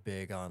were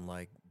big on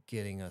like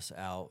getting us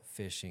out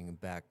fishing,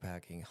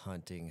 backpacking,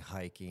 hunting,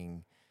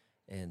 hiking.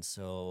 And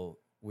so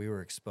we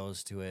were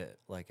exposed to it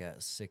like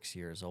at 6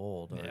 years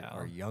old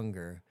or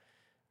younger.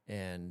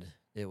 And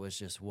it was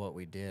just what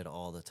we did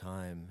all the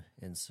time.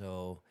 And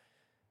so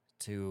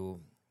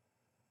to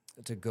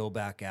go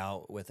back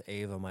out with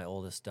Ava, my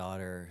oldest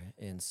daughter,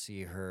 and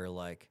see her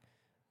like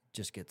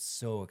just get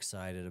so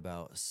excited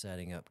about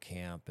setting up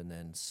camp, and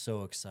then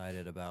so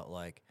excited about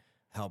like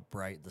how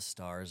bright the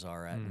stars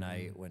are at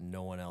night when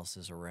no one else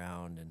is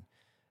around. And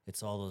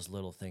it's all those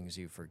little things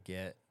you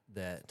forget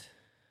that,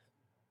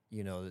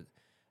 you know,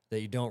 that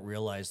you don't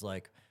realize,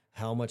 like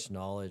how much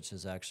knowledge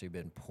has actually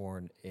been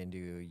poured into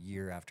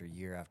year after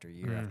year after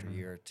year after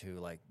year to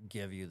like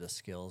give you the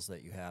skills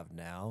that you have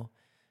now.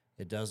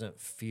 It doesn't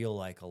feel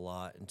like a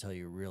lot until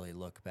you really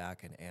look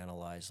back and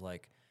analyze,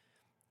 like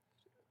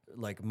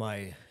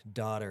my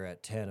daughter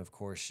at 10, of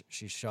course,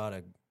 she shot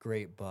a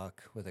great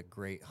buck with a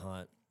great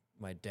hunt.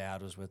 My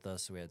dad was with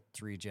us, so we had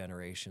 3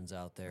 generations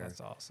out there.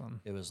 That's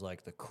awesome. It was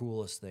like the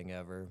coolest thing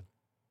ever.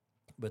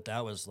 But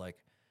that was like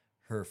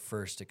her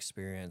first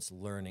experience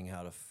learning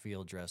how to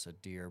field dress a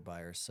deer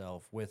by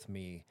herself with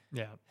me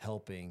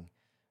helping.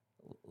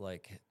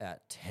 Like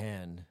at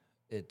 10,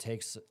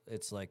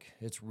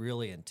 it's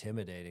really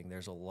intimidating.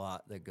 There's a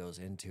lot that goes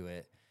into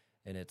it,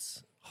 and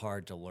it's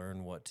hard to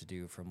learn what to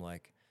do from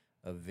like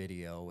a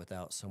video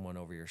without someone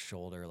over your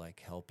shoulder like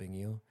helping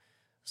you.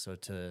 So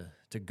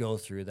to go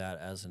through that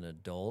as an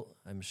adult,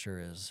 I'm sure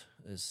is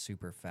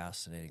super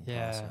fascinating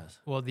process.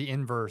 Well, the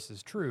inverse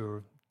is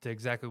true to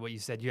exactly what you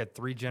said. You had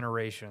 3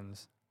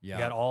 generations. Yeah.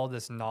 You got all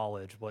this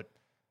knowledge, what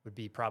would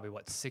be probably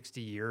 60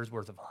 years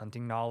worth of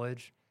hunting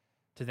knowledge,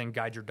 to then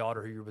guide your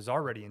daughter who was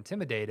already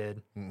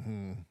intimidated.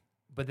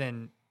 But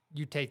then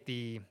you take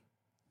the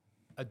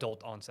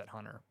adult onset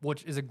hunter,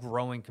 which is a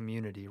growing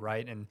community,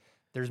 right? And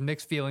there's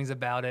mixed feelings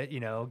about it, you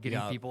know,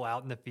 getting people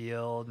out in the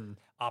field and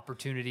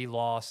opportunity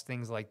loss,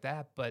 things like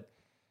that. But,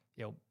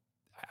 you know,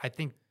 I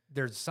think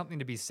there's something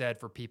to be said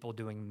for people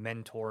doing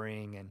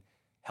mentoring and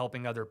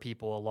helping other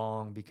people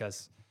along,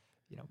 because,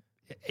 you know,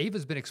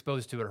 Ava's been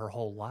exposed to it her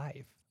whole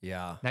life.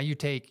 Yeah. Now you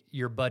take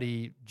your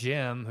buddy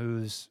Jim,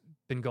 who's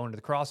been going to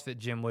the CrossFit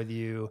gym with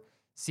you,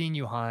 seen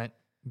you hunt,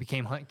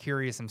 became hunt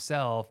curious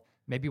himself,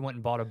 maybe went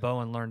and bought a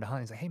bow and learned to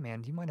hunt. He's like, hey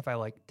man, do you mind if I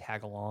like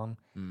tag along?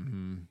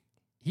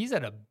 He's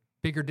at a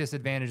bigger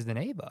disadvantage than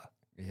Ava.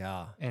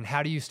 Yeah. And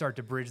how do you start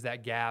to bridge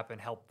that gap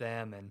and help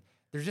them? And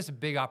there's just a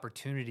big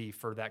opportunity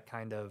for that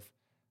kind of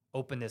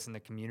openness in the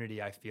community,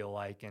 I feel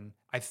like. And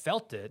I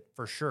felt it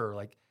for sure.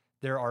 Like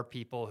there are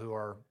people who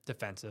are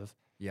defensive.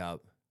 Yeah.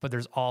 But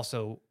there's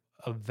also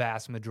a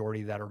vast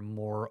majority that are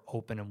more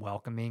open and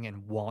welcoming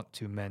and want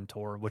to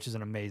mentor, which is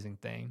an amazing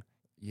thing.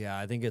 Yeah,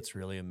 I think it's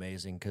really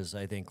amazing, because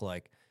I think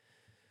like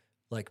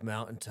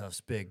Mountain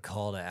Tough's big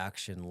call to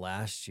action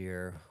last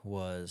year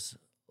was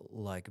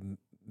like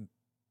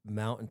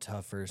mountain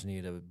toughers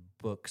need to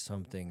book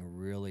something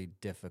really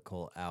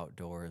difficult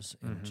outdoors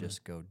and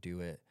just go do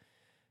it.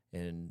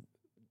 And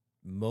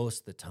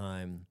most of the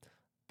time,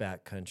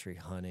 backcountry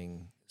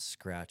hunting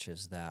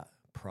scratches that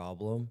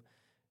problem.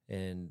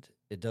 And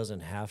it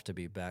doesn't have to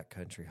be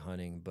backcountry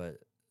hunting, but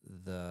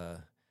the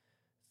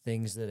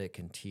things that it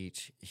can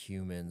teach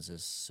humans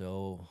is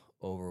so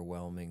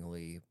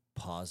overwhelmingly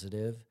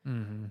positive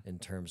in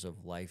terms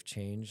of life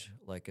change.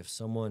 Like if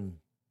someone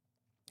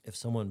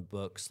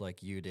books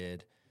like you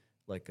did,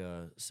 like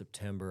a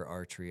September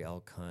archery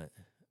elk hunt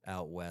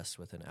out west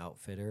with an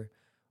outfitter,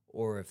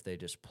 or if they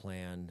just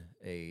plan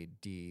a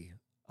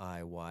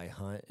DIY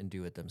hunt and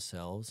do it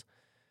themselves,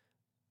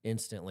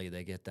 instantly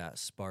they get that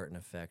Spartan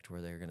effect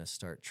where they're going to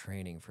start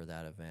training for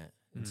that event.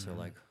 And so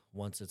like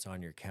once it's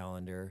on your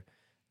calendar,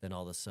 then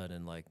all of a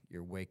sudden like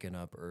you're waking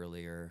up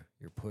earlier,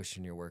 you're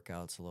pushing your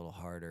workouts a little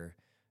harder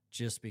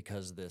just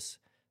because this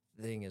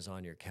thing is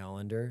on your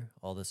calendar.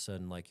 All of a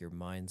sudden like your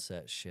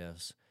mindset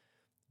shifts.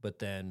 But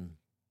then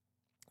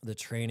the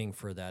training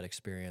for that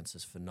experience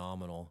is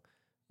phenomenal,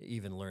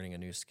 even learning a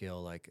new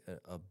skill like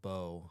a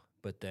bow.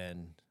 But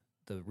then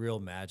the real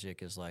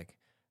magic is like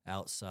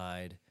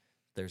outside,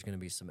 there's going to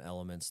be some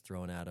elements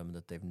thrown at them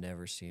that they've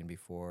never seen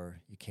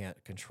before. You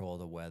can't control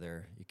the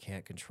weather. You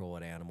can't control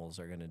what animals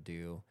are going to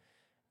do.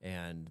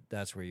 And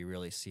that's where you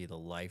really see the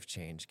life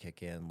change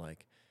kick in.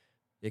 Like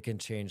it can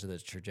change the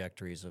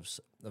trajectories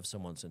of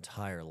someone's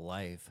entire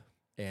life.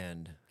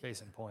 And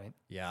case in point.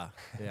 Yeah.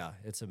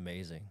 It's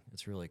amazing.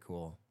 It's really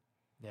cool.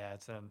 Yeah.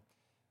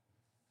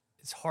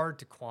 It's hard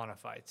to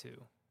quantify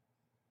too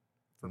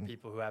for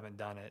people who haven't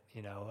done it,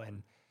 you know,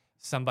 and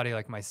somebody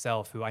like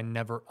myself who I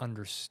never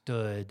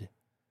understood,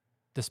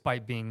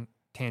 despite being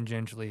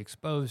tangentially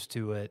exposed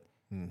to it,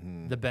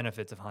 the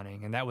benefits of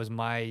hunting. And that was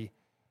my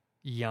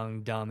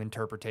young, dumb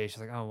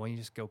interpretation. Like, oh, well, you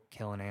just go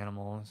kill an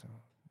animal. So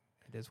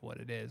it is what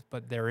it is.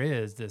 But there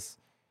is this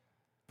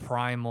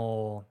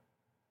primal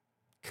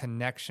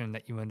connection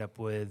that you end up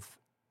with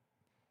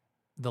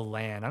the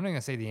land. I'm not going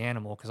to say the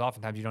animal, because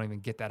oftentimes you don't even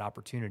get that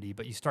opportunity,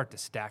 but you start to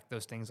stack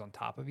those things on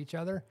top of each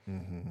other.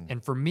 Mm-hmm.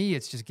 And for me,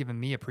 it's just given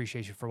me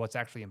appreciation for what's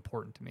actually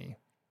important to me,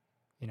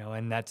 you know,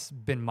 and that's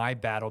been my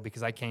battle,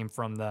 because I came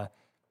from the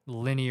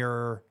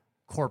linear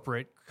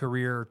corporate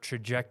career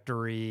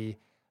trajectory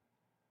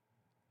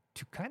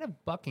to kind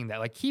of bucking that,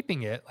 like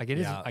keeping it like it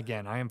is.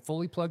 Again, I am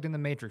fully plugged in the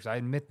matrix. I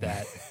admit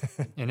that.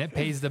 And it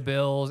pays the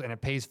bills and it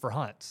pays for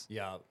hunts.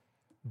 Yeah.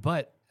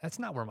 But that's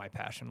not where my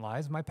passion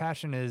lies. My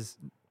passion is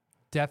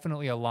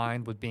definitely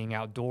aligned with being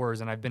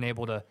outdoors. And I've been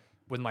able to,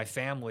 with my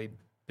family,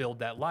 build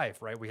that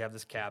life, right? We have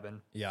this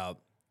cabin. Yeah.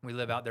 We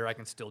live out there. I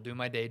can still do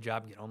my day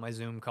job, get on my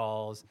Zoom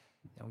calls,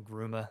 you know,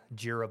 groom a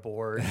Jira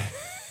board,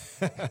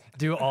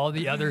 do all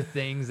the other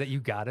things that you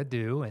got to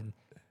do.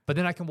 But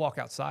then I can walk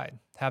outside,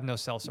 have no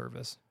cell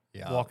service.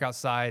 Yeah. Walk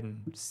outside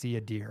and see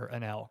a deer,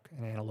 an elk,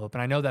 an antelope.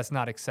 And I know that's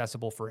not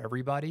accessible for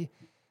everybody,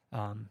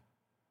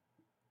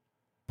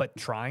 but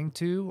trying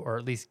to, or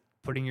at least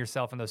putting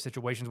yourself in those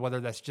situations, whether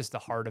that's just a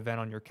hard event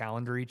on your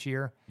calendar each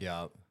year,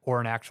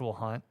 or an actual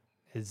hunt,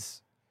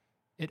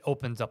 it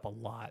opens up a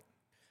lot.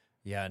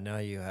 Yeah, now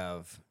you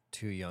have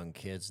 2 young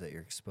kids that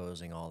you're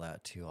exposing all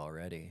that to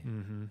already.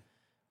 Mm-hmm.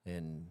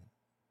 And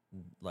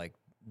like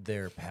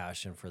their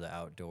passion for the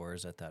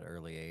outdoors at that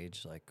early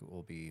age, like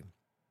will be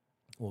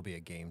a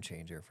game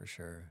changer for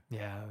sure.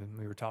 Yeah,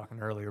 we were talking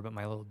earlier, but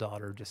my little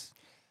daughter just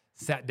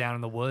sat down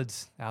in the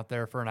woods out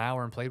there for an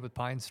hour and played with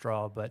pine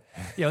straw. But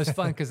yeah, it was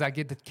fun because I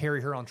get to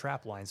carry her on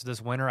trap lines. So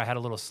this winter I had a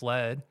little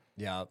sled.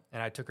 Yeah.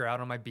 And I took her out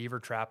on my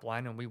beaver trap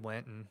line, and we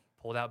went and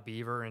pulled out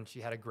beaver, and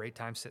she had a great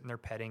time sitting there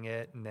petting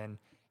it. And then,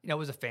 you know, it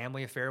was a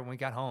family affair when we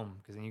got home,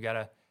 because then you got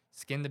to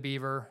skin the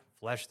beaver,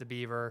 flesh the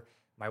beaver.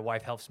 My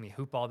wife helps me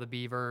hoop all the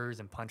beavers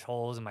and punch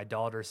holes, and my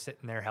daughter's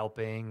sitting there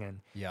helping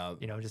and,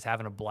 you know, just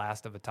having a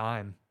blast of a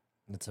time.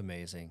 It's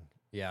amazing.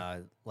 Yeah.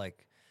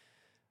 Like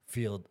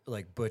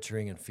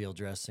butchering and field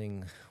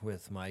dressing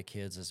with my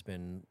kids has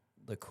been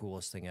the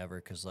coolest thing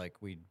ever. 'Cause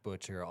like we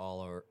butcher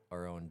all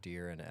our own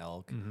deer and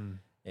elk, mm-hmm.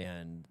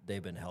 and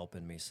they've been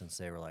helping me since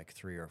they were like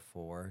 3 or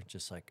 4,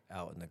 just like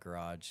out in the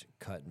garage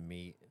cutting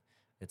meat.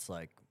 It's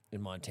like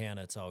in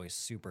Montana, it's always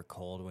super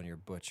cold when you're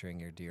butchering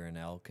your deer and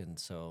elk. And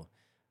so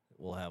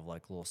we'll have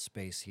like little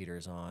space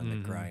heaters on,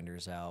 mm-hmm. the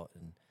grinders out.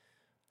 And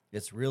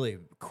it's really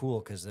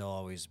cool because they'll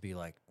always be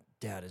like,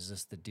 Dad, is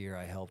this the deer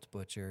I helped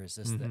butcher? Is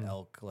this mm-hmm. the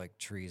elk like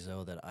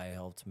chorizo that I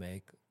helped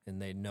make?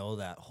 And they know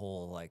that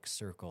whole like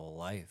circle of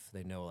life.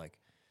 They know like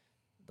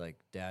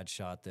Dad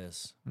shot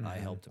this, mm-hmm. I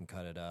helped him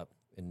cut it up,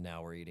 and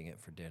now we're eating it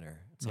for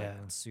dinner. It's like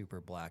super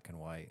black and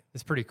white.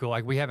 It's pretty cool.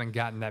 Like we haven't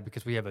gotten that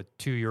because we have a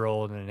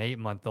 2-year-old and an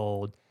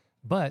 8-month-old,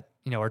 but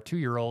you know, our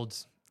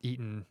 2-year-old's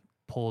eaten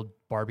pulled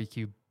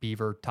barbecue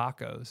beaver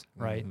tacos,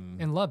 right?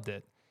 Mm-hmm. And loved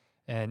it.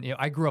 And you know,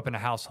 I grew up in a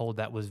household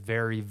that was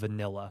very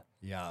vanilla.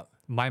 Yeah.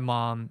 My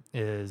mom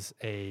is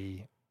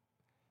a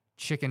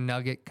chicken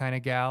nugget kind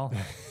of gal.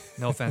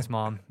 No offense,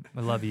 Mom.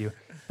 I love you.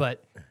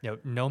 But you know,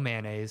 no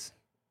mayonnaise,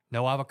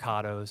 no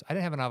avocados. I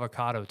didn't have an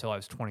avocado till I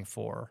was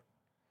 24.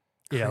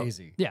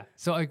 Crazy. You know? Yeah.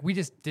 So like we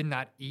just did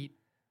not eat.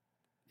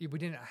 We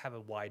didn't have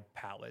a wide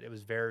palate. It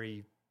was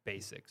very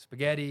basic.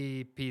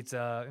 Spaghetti,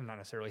 pizza, not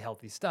necessarily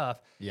healthy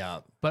stuff.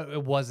 Yeah. But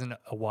it wasn't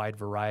a wide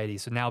variety.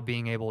 So now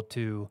being able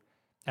to,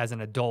 as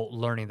an adult,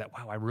 learning that,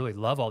 wow, I really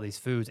love all these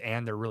foods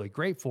and they're really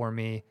great for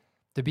me,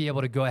 to be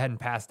able to go ahead and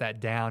pass that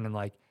down and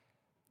like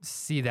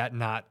see that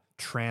not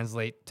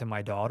translate to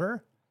my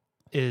daughter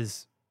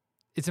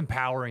it's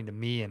empowering to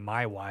me and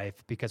my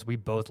wife, because we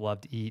both love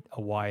to eat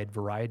a wide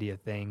variety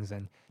of things,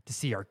 and to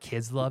see our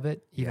kids love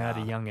it even at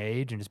a young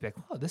age and just be like,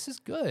 oh, this is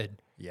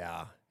good.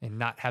 Yeah. And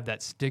not have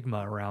that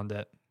stigma around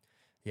it.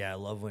 Yeah. I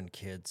love when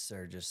kids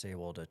are just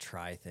able to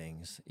try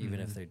things, even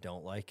mm-hmm. if they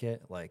don't like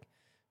it. Like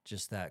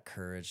just that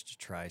courage to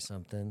try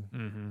something,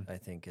 mm-hmm. I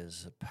think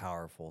is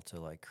powerful to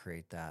like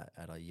create that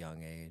at a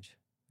young age.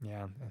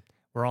 Yeah.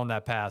 We're on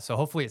that path. So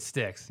hopefully it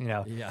sticks, you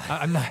know. Yeah.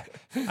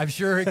 I'm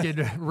sure it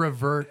could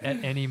revert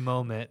at any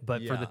moment,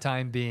 but for the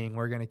time being,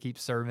 we're going to keep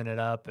serving it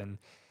up, and,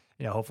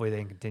 you know, hopefully they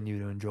can continue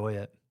to enjoy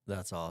it.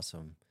 That's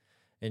awesome.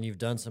 And you've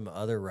done some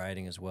other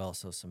writing as well,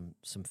 so some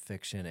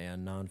fiction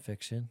and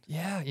nonfiction.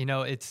 Yeah, you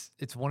know, it's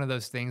one of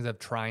those things of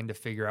trying to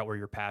figure out where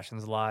your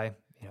passions lie.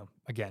 You know,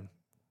 again,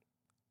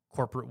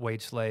 corporate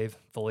wage slave,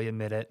 fully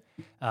admit it.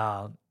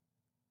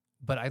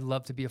 But I'd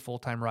love to be a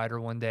full-time writer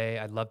one day.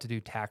 I'd love to do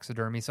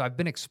taxidermy. So I've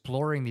been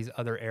exploring these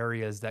other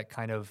areas that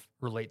kind of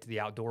relate to the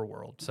outdoor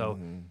world. So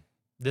mm-hmm.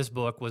 this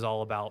book was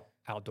all about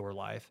outdoor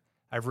life.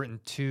 I've written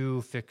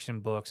 2 fiction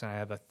books, and I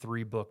have a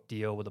 3-book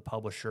deal with a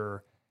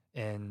publisher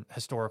in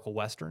historical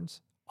Westerns,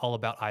 all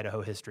about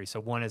Idaho history. So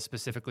one is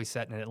specifically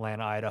set in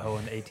Atlanta, Idaho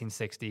in the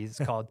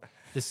 1860s.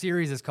 The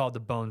series is called The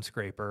Bone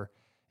Scraper.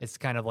 It's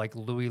kind of like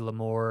Louis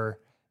L'Amour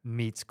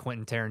meets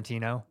Quentin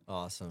Tarantino.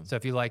 Awesome. So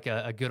if you like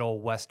a good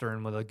old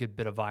Western with a good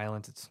bit of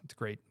violence, it's a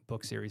great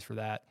book series for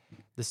that.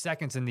 The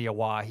second's in the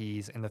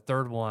Owahis, and the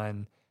third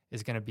one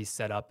is going to be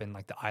set up in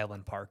like the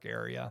Island Park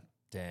area.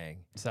 Dang.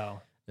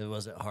 So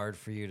was it hard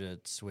for you to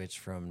switch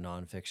from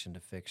nonfiction to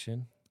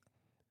fiction?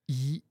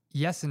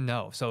 Yes and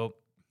no. So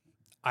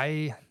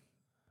I've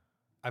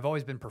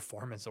always been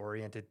performance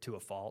oriented to a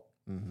fault.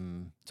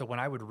 Mm-hmm. So when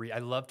I would read, I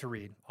love to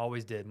read,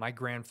 always did. My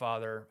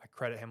grandfather, I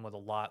credit him with a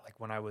lot. Like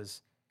when I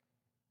was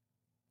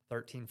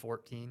 13,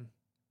 14,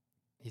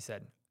 he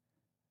said,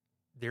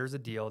 there's a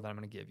deal that I'm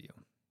going to give you.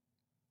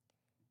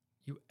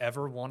 You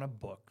ever want a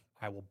book,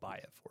 I will buy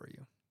it for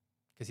you.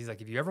 Because he's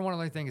like, if you ever want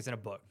anything, it's in a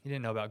book. He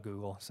didn't know about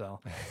Google. So,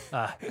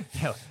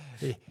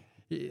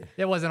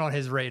 it wasn't on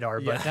his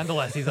radar. But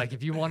nonetheless, he's like,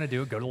 if you want to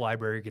do it, go to the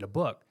library, get a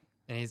book.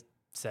 And he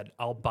said,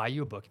 I'll buy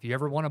you a book. If you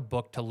ever want a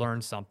book to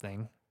learn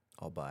something,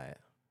 I'll buy it.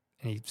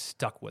 And he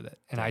stuck with it.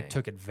 And Dang. I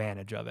took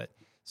advantage of it.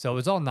 So it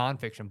was all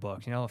nonfiction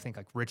books, I think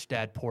like Rich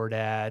Dad, Poor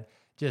Dad,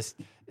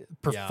 just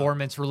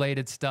performance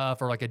related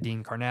stuff, or like a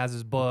Dean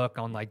Karnazes book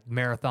on like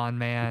Marathon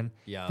Man,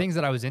 things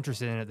that I was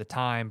interested in at the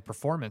time,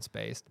 performance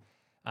based.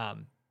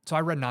 So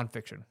I read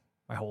nonfiction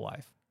my whole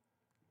life.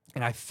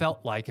 And I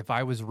felt like if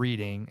I was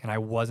reading and I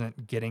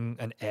wasn't getting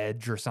an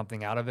edge or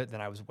something out of it,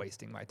 then I was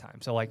wasting my time.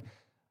 So like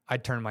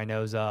I'd turn my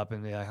nose up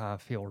and be like, I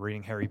feel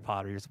reading Harry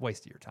Potter, you're just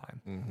wasting your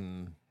time.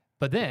 Mm-hmm.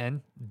 But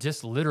then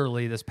just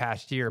literally this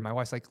past year, my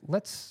wife's like,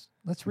 let's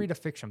read a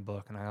fiction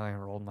book. And I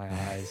rolled my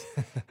eyes.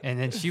 And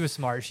then she was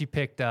smart. She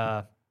picked,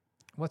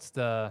 what's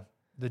the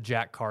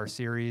Jack Carr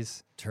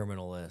series?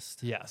 Terminal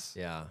List. Yes.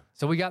 Yeah.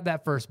 So we got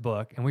that first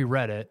book and we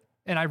read it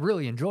and I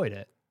really enjoyed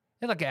it.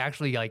 And like, I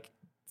actually like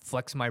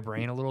flexed my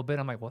brain a little bit.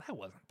 I'm like, well, that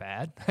wasn't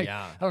bad. Like,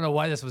 I don't know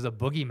why this was a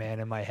boogeyman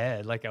in my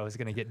head. Like I was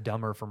going to get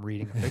dumber from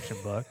reading a fiction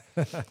book.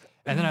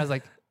 And then I was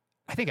like,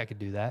 I think I could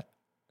do that.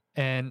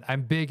 And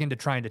I'm big into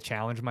trying to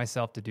challenge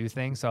myself to do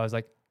things. So I was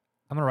like,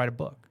 I'm going to write a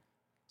book.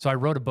 So I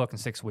wrote a book in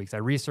 6 weeks. I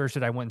researched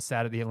it. I went and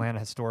sat at the Atlanta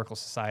Historical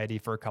Society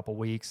for a couple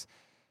weeks,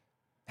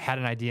 had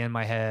an idea in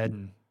my head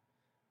and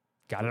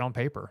got it on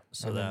paper.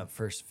 So that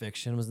first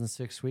fiction was in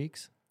 6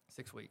 weeks?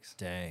 6 weeks.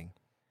 Dang.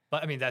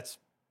 But I mean, that's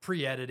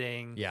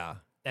pre-editing. Yeah.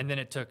 And then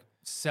it took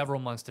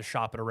several months to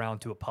shop it around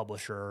to a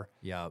publisher.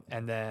 Yeah.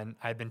 And then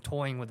I'd been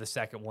toying with the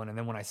second one. And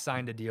then when I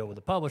signed a deal with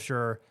the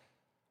publisher,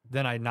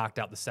 then I knocked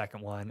out the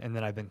second one. And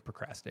then I've been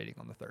procrastinating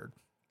on the third.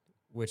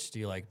 Which do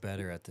you like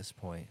better at this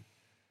point?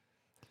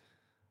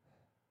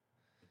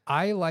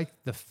 I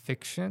like the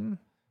fiction.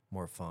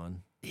 More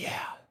fun. Yeah.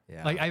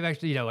 Yeah. Like I've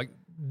actually, like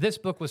this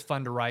book was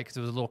fun to write because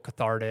it was a little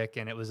cathartic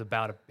and it was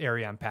about an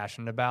area I'm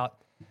passionate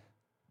about.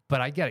 But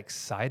I get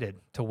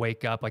excited to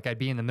wake up. Like I'd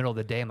be in the middle of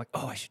the day. I'm like,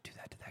 oh, I should do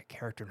that to that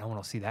character. No one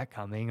will see that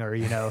coming. Or,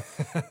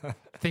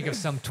 think of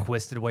some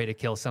twisted way to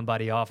kill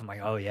somebody off. I'm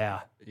like, oh yeah.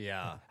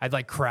 Yeah. I'd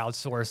like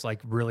crowdsource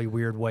like really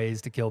weird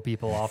ways to kill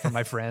people off from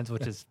my friends,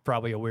 which is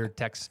probably a weird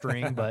text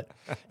string, but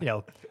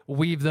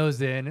weave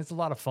those in. It's a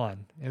lot of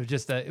fun. It was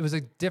just it was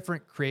a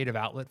different creative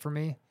outlet for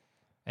me.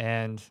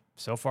 And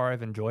so far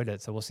I've enjoyed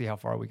it. So we'll see how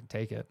far we can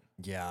take it.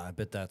 Yeah. I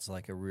bet that's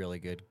like a really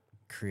good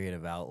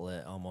creative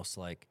outlet. Almost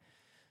like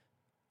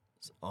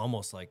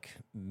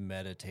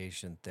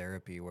meditation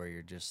therapy where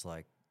you're just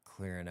like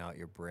clearing out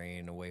your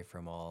brain away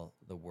from all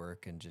the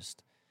work and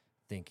just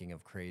thinking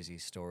of crazy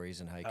stories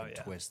and how you can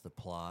twist the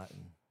plot.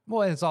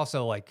 Well, it's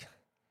also like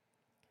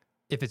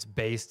if it's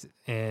based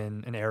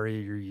in an area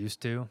you're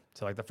used to.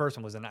 So like the first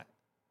one was in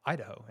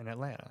Idaho, in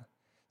Atlanta.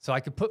 So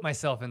I could put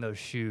myself in those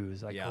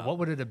shoes. Like, well, what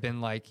would it have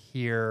been like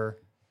here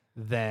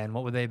then?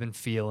 What would they have been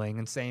feeling?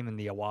 And same in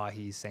the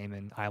Owahis, same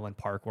in Island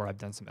Park where I've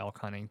done some elk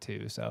hunting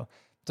too. So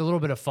it's a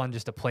little bit of fun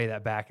just to play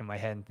that back in my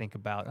head and think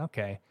about,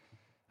 okay,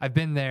 I've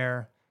been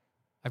there.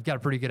 I've got a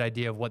pretty good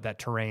idea of what that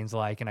terrain's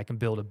like, and I can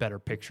build a better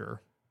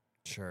picture.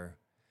 Sure.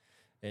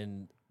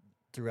 And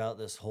throughout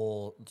this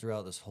whole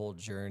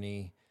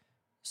journey,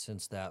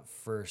 since that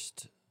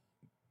first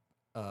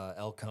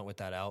elk hunt with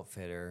that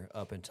outfitter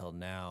up until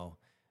now,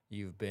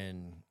 you've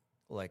been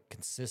like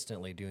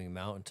consistently doing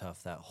Mountain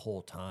Tough that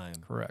whole time.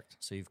 Correct.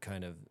 So you've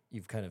kind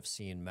of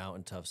seen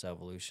Mountain Tough's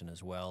evolution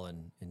as well,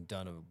 and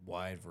done a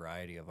wide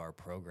variety of our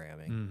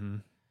programming. Mm-hmm.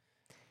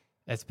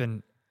 It's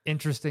been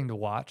interesting to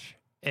watch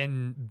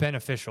and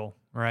beneficial,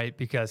 right?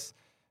 Because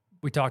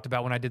we talked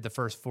about when I did the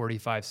first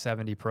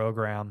 45-70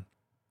 program,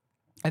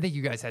 I think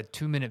you guys had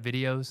 2-minute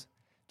videos,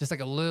 just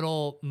like a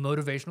little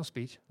motivational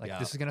speech, like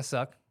this is going to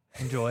suck.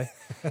 Enjoy.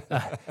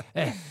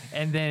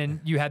 And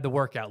then you had the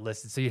workout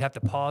listed. So you'd have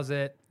to pause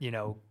it,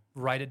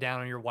 write it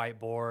down on your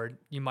whiteboard.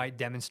 You might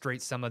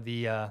demonstrate some of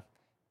the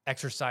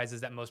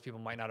exercises that most people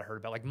might not have heard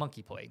about, like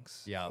monkey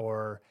planks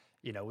or,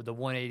 the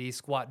 180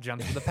 squat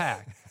jumps with the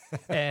pack.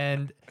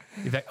 And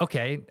you're like,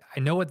 okay, I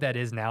know what that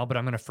is now, but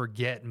I'm going to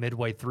forget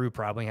midway through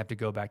probably and have to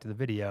go back to the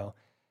video.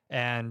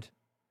 And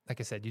like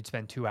I said, you'd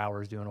spend 2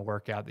 hours doing a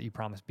workout that you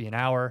promised be an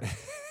hour.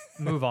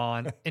 Move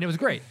on. And it was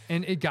great.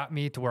 And it got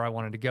me to where I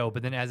wanted to go.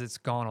 But then as it's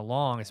gone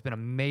along, it's been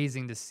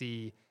amazing to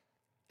see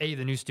the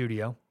new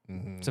studio.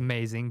 Mm-hmm. It's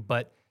amazing.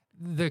 But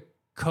the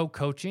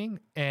co-coaching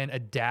and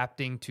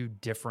adapting to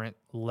different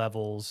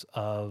levels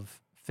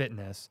of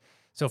fitness.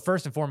 So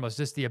first and foremost,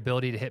 just the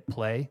ability to hit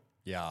play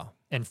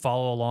and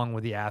follow along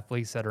with the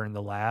athletes that are in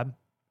the lab.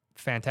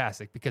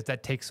 Fantastic, because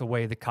that takes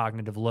away the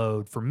cognitive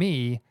load for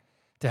me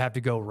to have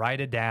to go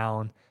write it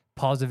down,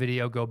 pause the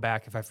video, go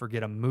back if I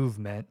forget a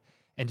movement,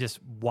 and just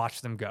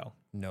watch them go.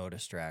 No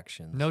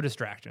distractions.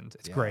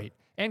 It's great.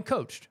 And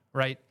coached,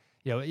 right?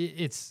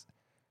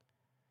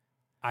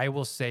 I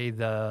will say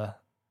the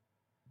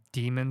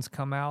demons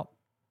come out,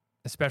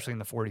 especially in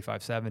the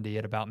 45-70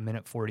 at about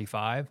minute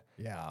 45.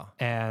 Yeah.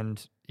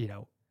 And,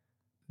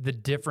 the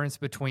difference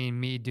between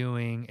me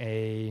doing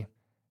a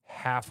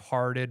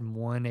half-hearted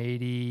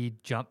 180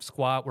 jump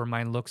squat where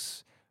mine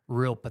looks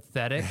real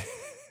pathetic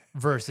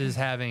versus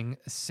having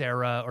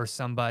Sarah or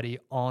somebody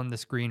on the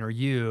screen or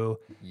you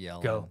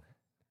yelling, go,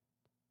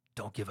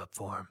 don't give up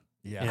form.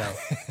 Yeah.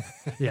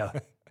 Yeah,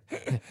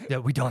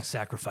 we don't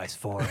sacrifice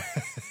form.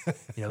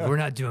 We're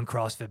not doing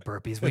CrossFit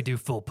burpees. We do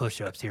full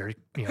push-ups here,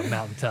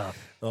 Mountain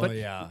Tough.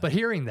 But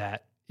hearing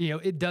that,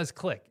 it does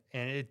click.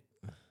 And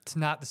it's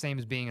not the same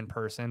as being in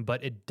person,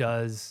 but it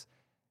does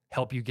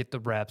help you get the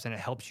reps and it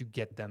helps you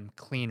get them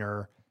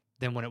cleaner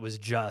than when it was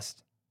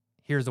just,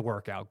 here's the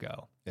workout,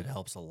 go. It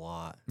helps a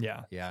lot.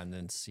 Yeah. Yeah. And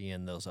then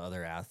seeing those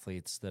other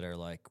athletes that are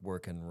like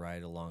working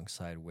right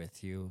alongside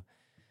with you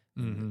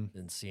and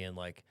seeing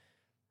like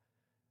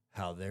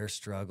how they're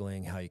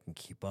struggling, how you can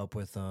keep up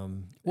with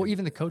them. Well,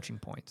 even the coaching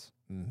points.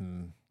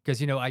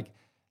 Because,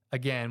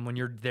 again, when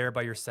you're there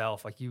by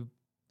yourself, like you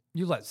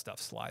let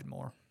stuff slide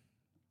more.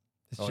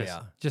 It's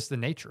just the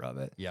nature of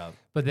it. Yeah.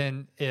 But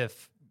then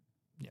if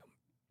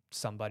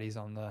somebody's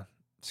on the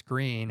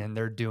screen and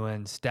they're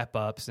doing step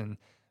ups and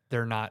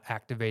they're not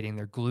activating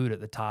their glute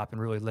at the top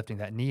and really lifting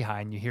that knee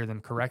high, and you hear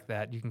them correct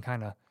that, you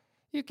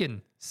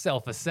can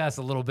self-assess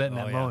a little bit in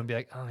that moment and be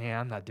like, oh yeah,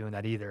 I'm not doing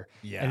that either.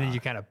 Yeah. And then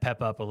you kind of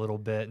pep up a little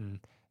bit and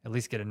at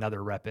least get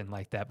another rep in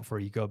like that before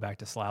you go back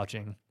to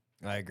slouching.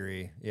 I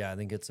agree. Yeah, I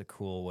think it's a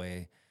cool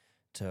way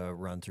to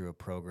run through a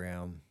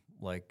program.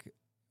 Like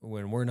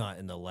when we're not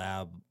in the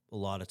lab, a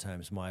lot of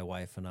times my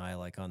wife and I,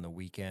 like on the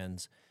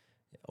weekends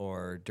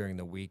or during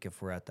the week, if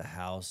we're at the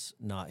house,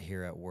 not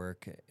here at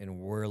work, and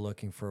we're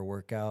looking for a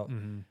workout,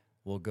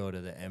 we'll go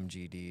to the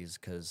MGDs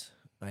because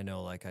I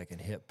know like I can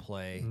hit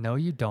play. No,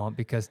 you don't,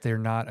 because they're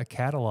not a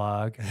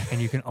catalog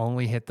and you can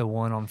only hit the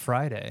one on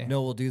Friday.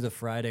 No, we'll do the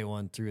Friday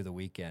one through the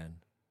weekend.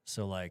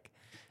 So like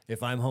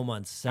if I'm home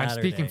on Saturday. I'm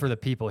speaking for the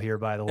people here,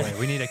 by the way.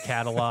 We need a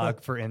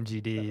catalog for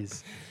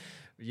MGDs.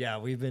 Yeah,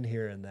 we've been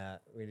hearing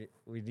that.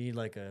 We need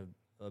like a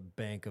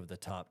bank of the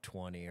top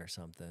 20 or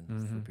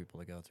something for people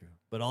to go through.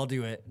 But I'll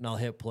do it and I'll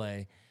hit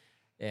play.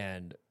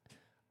 And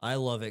I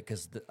love it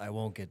because I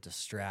won't get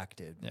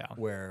distracted. Yeah.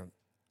 Where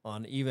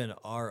on even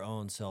our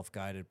own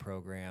self-guided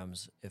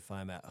programs, if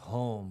I'm at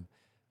home,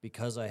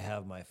 because I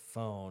have my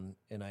phone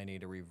and I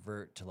need to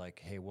revert to like,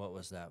 hey, what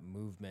was that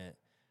movement?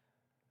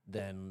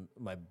 Then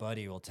my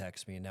buddy will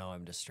text me and now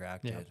I'm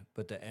distracted. Yeah.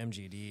 But the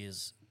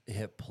MGDs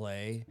hit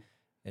play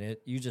and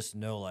you just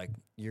know like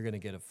you're going to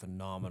get a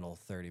phenomenal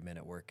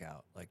 30-minute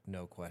workout, like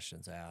no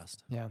questions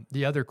asked. Yeah.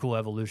 The other cool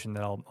evolution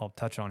that I'll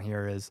touch on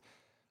here is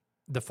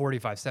the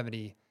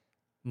 45-70.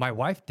 My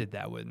wife did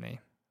that with me.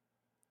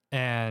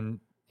 And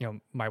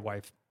my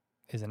wife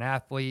is an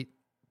athlete,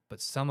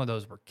 but some of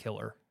those were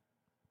killer.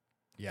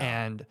 Yeah.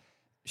 And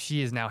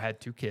she has now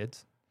had 2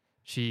 kids.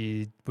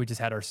 We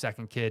just had our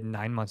second kid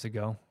 9 months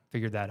ago.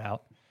 Figured that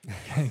out.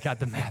 Got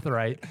the math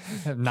right.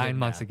 9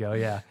 months ago,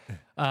 yeah.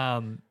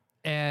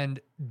 And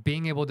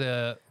being able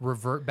to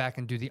revert back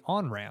and do the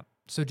on-ramp.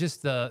 So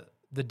just the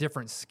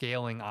different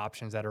scaling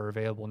options that are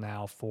available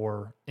now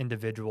for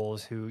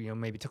individuals who,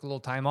 maybe took a little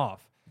time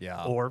off.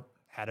 Yeah. Or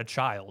had a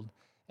child.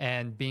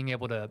 And being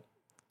able to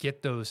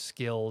get those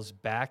skills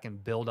back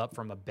and build up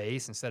from a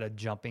base instead of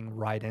jumping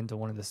right into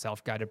one of the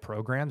self-guided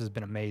programs has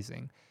been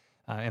amazing.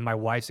 And my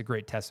wife's a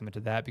great testament to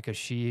that because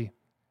she,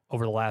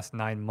 over the last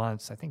 9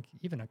 months, I think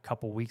even a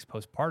couple weeks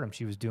postpartum,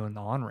 she was doing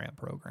the on-ramp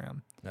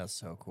program. That's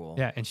so cool.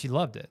 Yeah, and she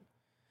loved it.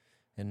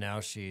 And now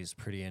she's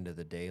pretty into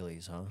the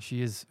dailies, huh?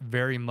 She is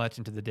very much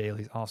into the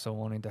dailies, also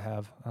wanting to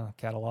have a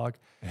catalog,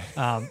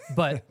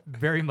 but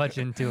very much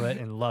into it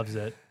and loves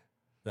it.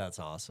 That's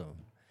awesome.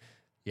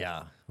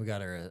 Yeah, we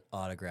got her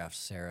autographed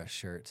Sarah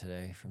shirt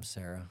today from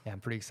Sarah. Yeah, I'm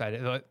pretty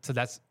excited. So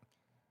this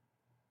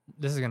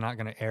is not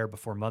going to air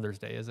before Mother's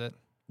Day, is it?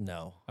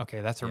 No.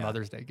 Okay, that's her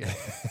Mother's Day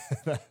gift.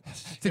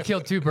 To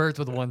kill 2 birds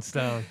with 1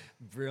 stone.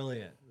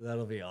 Brilliant.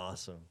 That'll be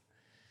awesome.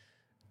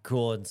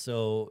 Cool. And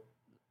so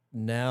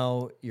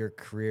now your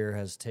career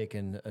has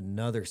taken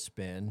another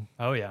spin.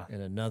 Oh, yeah.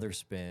 And another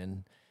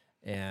spin.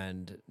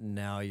 And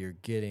now you're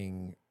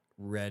getting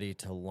ready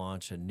to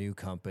launch a new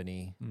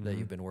company that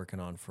you've been working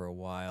on for a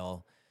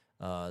while,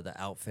 the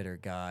Outfitter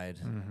Guide.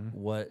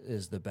 What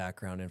is the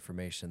background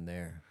information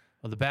there?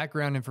 Well, the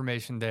background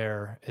information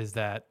there is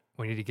that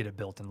we need to get it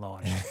built and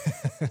launched.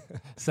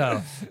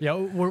 So,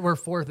 we're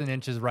 4th in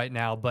inches right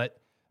now. But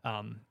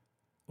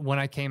when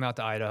I came out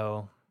to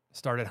Idaho,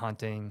 started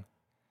hunting,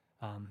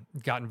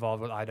 got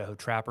involved with Idaho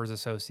Trappers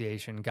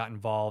Association, got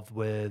involved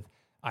with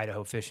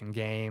Idaho Fish and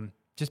Game,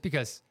 just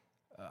because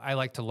I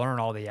like to learn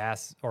all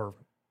the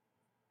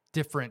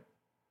different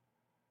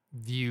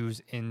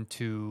views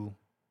into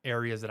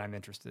areas that I'm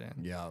interested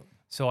in. Yeah.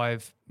 So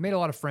I've made a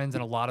lot of friends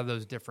in a lot of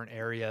those different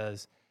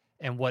areas,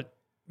 and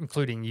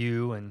including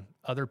you and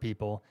other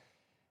people.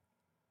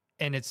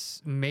 And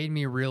it's made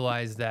me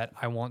realize that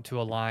I want to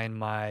align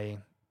my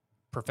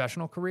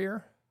professional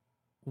career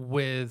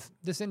with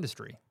this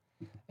industry.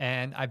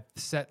 And I've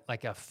set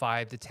like a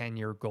 5 to 10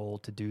 year goal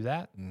to do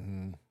that.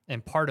 Mm-hmm.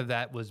 And part of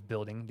that was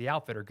building the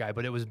Outfitter Guide,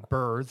 but it was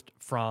birthed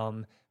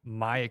from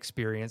my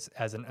experience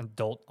as an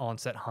adult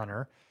onset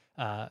hunter,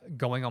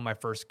 going on my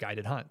first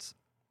guided hunts,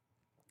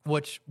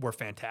 which were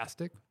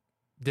fantastic.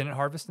 Didn't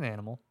harvest an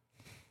animal.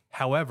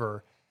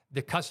 However,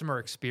 the customer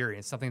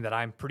experience, something that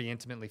I'm pretty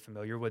intimately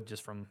familiar with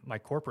just from my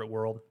corporate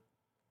world,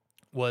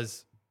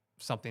 was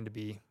something to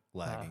be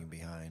lagging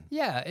behind.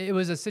 Yeah, it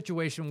was a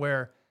situation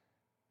where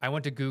I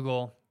went to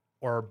Google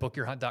or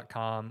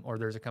bookyourhunt.com, or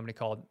there's a company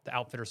called the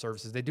Outfitter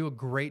Services. They do a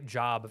great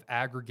job of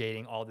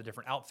aggregating all the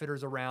different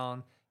outfitters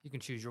around. You can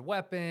choose your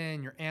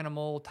weapon, your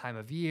animal, time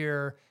of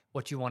year,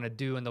 what you want to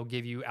do, and they'll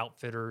give you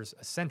outfitters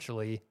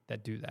essentially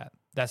that do that.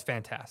 That's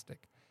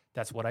fantastic.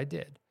 That's what I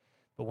did.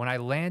 But when I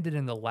landed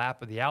in the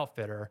lap of the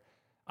outfitter,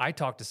 I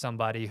talked to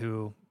somebody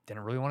who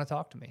didn't really want to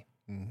talk to me.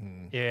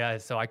 Mm-hmm. Yeah,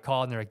 so I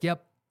called and they're like,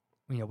 yep,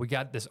 we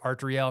got this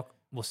archery elk.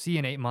 We'll see you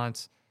in 8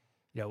 months.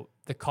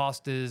 The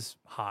cost is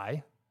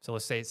high. So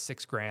let's say it's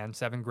 $6,000,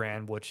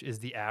 $7,000, which is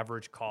the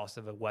average cost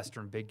of a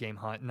Western big game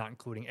hunt, not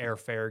including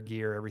airfare,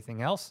 gear,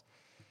 everything else.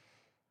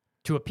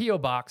 To a P.O.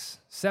 box,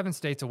 7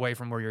 states away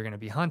from where you're going to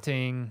be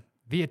hunting,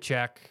 via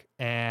check,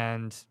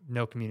 and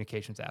no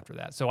communications after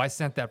that. So I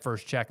sent that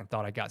first check and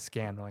thought I got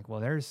scammed. I'm like,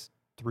 well, there's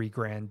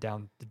 $3,000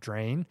 down the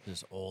drain.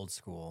 Just old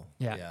school.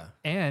 Yeah.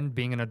 And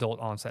being an adult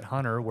onset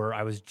hunter where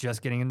I was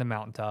just getting into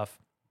mountain tough,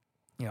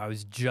 I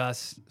was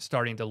just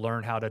starting to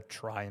learn how to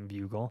try and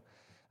bugle.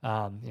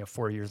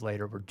 4 years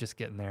later, we're just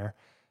getting there.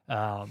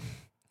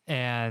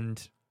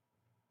 And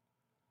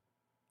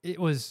it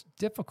was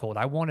difficult.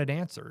 I wanted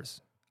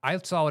answers. I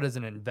saw it as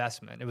an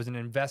investment. It was an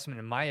investment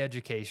in my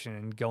education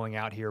and going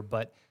out here,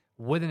 but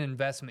with an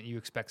investment, you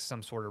expect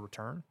some sort of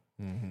return.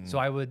 Mm-hmm. So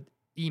I would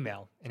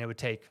email and it would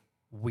take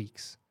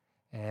weeks.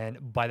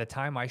 And by the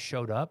time I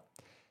showed up,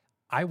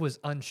 I was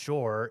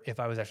unsure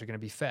if I was actually going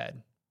to be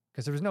fed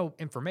because there was no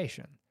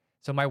information.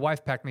 So my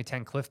wife packed me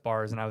 10 Cliff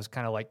Bars and I was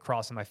kind of like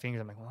crossing my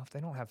fingers. I'm like, well, if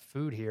they don't have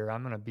food here,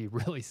 I'm going to be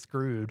really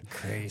screwed.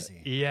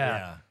 Crazy.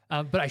 Yeah.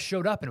 But I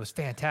showed up and it was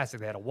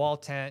fantastic. They had a wall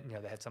tent,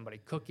 they had somebody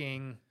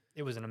cooking.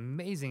 It was an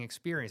amazing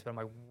experience, but I'm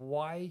like,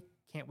 why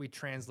can't we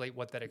translate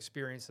what that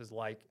experience is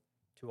like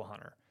to a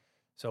hunter?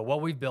 So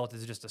what we've built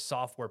is just a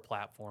software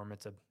platform.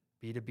 It's a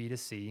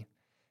B2B2C,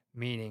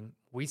 meaning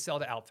we sell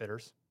to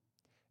outfitters.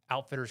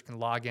 Outfitters can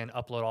log in,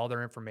 upload all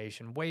their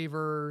information,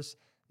 waivers,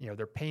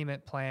 their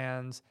payment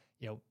plans,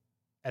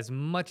 as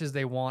much as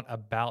they want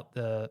about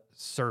the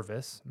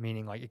service,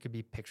 meaning like it could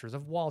be pictures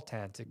of wall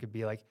tents. It could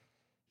be like,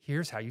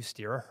 here's how you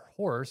steer a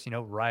horse,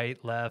 right,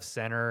 left,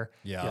 center,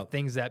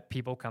 things that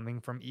people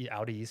coming from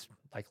out east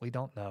likely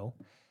don't know.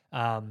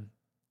 And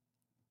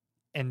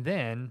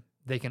then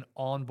they can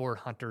onboard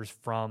hunters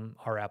from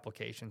our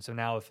application. So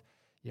now if,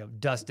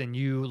 Dustin,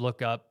 you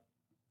look up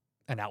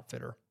an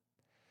outfitter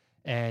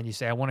and you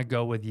say, I want to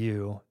go with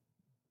you,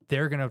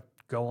 they're going to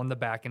go on the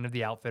back end of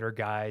the Outfitter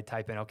Guide,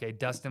 type in, okay,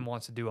 Dustin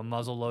wants to do a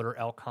muzzleloader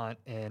elk hunt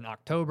in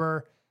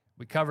October.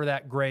 We cover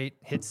that, great,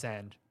 hit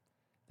send.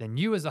 Then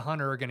you as a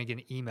hunter are going to get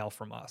an email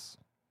from us.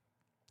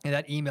 And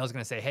that email is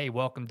going to say, hey,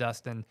 welcome,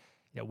 Dustin.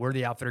 We're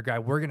the Outfitter Guide.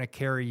 We're going to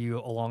carry you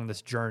along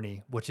this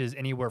journey, which is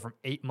anywhere from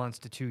 8 months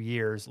to 2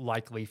 years,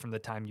 likely from the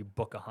time you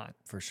book a hunt.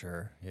 For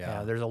sure,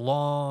 yeah. There's a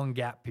long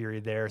gap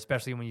period there,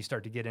 especially when you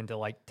start to get into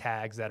like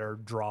tags that are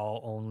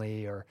draw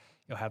only or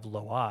have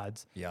low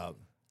odds. Yeah.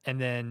 And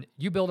then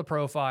you build a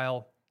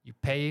profile, you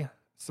pay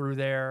through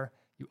there,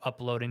 you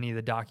upload any of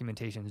the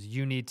documentations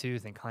you need to,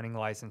 think hunting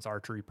license,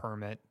 archery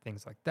permit,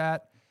 things like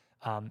that.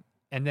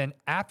 And then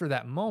after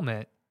that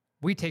moment,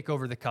 we take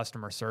over the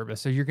customer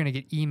service. So you're going to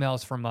get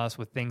emails from us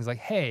with things like,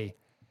 hey,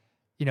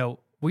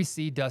 we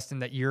see, Dustin,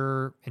 that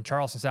you're in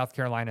Charleston, South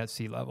Carolina at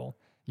sea level.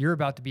 You're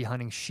about to be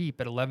hunting sheep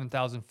at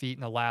 11,000 feet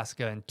in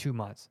Alaska in 2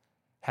 months.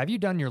 Have you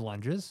done your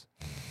lunges?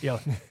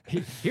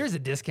 Here's a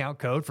discount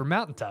code for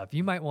Mountain Tough.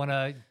 You might want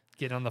to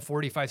get on the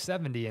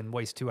 4570 and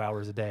waste 2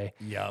 hours a day.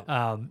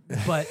 Yeah.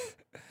 But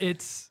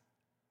it's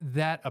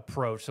that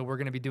approach. So we're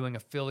going to be doing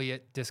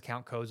affiliate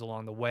discount codes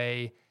along the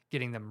way,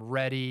 getting them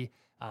ready.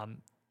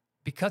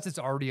 Because it's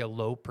already a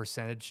low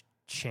percentage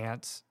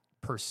chance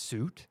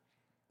pursuit,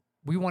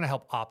 we want to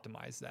help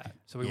optimize that.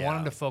 So we want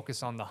them to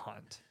focus on the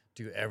hunt.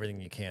 Do everything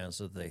you can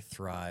so that they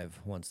thrive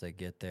once they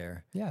get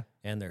there. Yeah.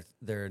 And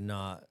they're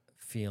not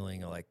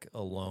feeling like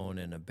alone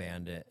and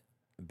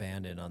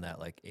abandoned on that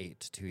like 8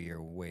 to 2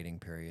 year waiting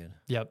period.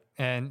 Yep.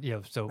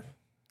 And, so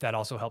that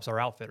also helps our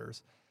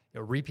outfitters.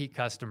 Repeat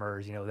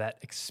customers, that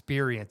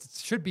experience,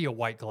 it should be a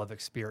white glove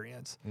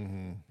experience.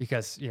 Mm-hmm.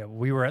 Because,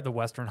 we were at the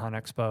Western Hunt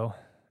Expo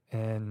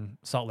in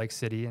Salt Lake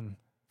City in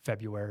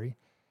February,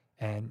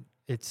 and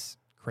it's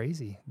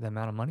crazy the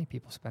amount of money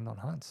people spend on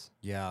hunts.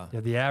 Yeah.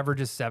 The average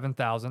is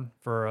 $7,000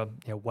 for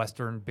a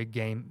Western big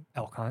game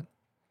elk hunt,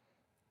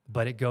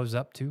 but it goes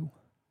up to,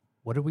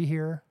 what did we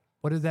hear?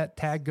 What did that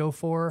tag go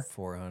for?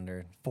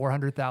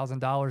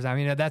 $400,000. I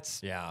mean,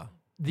 that's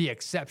the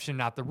exception,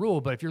 not the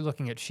rule. But if you're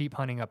looking at sheep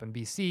hunting up in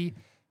BC,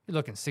 you're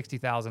looking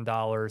 $60,000,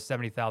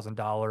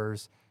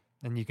 $70,000.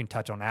 Then you can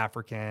touch on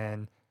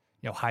African,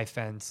 high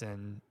fence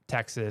in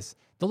Texas.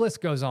 The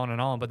list goes on and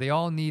on, but they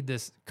all need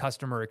this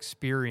customer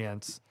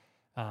experience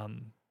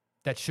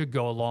that should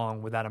go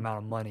along with that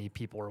amount of money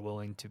people are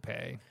willing to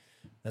pay.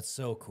 That's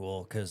so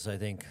cool, because I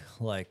think,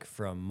 like,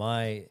 from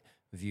my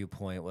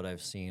viewpoint, what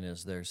I've seen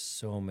is there's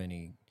so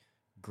many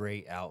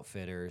great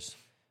outfitters.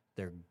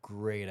 They're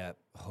great at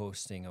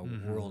hosting a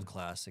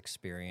world-class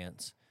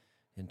experience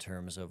in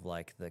terms of,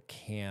 like, the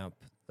camp,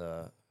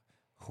 the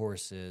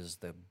horses,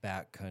 the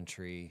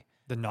backcountry,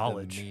 the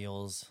knowledge, the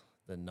meals,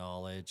 the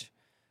knowledge.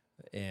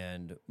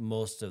 And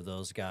most of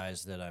those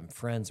guys that I'm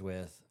friends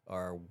with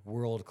are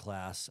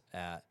world-class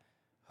at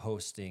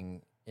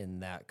hosting in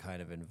that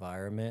kind of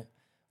environment.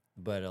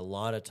 But a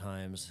lot of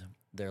times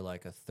they're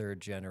like a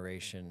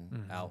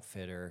third-generation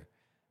outfitter,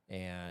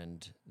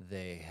 and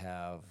they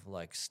have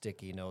like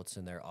sticky notes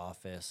in their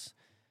office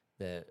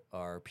that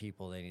are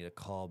people they need to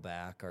call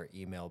back or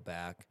email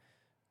back,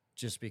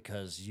 just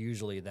because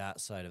usually that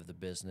side of the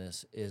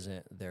business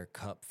isn't their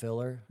cup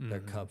filler. Their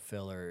cup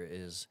filler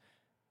is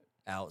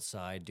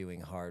outside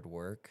doing hard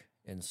work.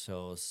 And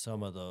so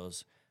some of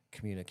those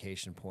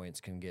communication points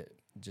can get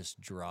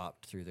just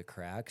dropped through the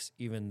cracks,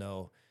 even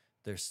though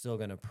they're still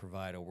going to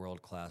provide a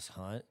world-class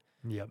hunt.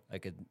 Yep. I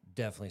could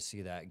definitely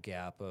see that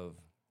gap of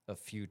a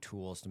few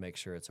tools to make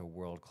sure it's a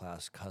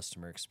world-class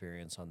customer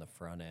experience on the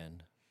front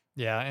end.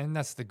 Yeah, and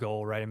that's the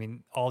goal, right? I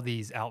mean, all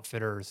these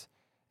outfitters,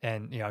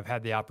 and I've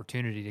had the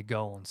opportunity to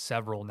go on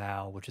several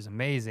now, which is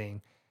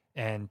amazing.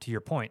 And to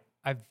your point,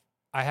 I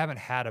haven't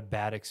had a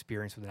bad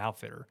experience with an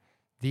outfitter.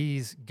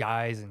 These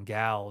guys and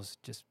gals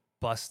just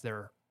bust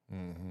their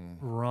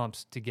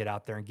rumps to get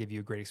out there and give you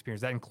a great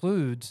experience. That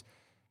includes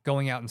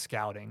going out and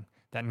scouting.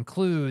 That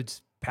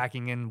includes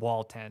packing in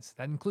wall tents.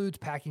 That includes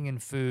packing in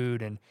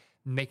food and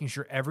making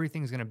sure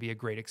everything's going to be a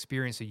great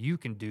experience so you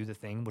can do the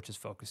thing, which is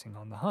focusing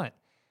on the hunt.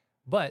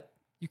 But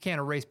you can't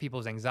erase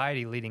people's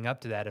anxiety leading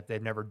up to that if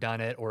they've never done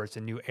it or it's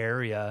a new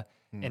area.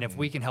 And if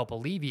we can help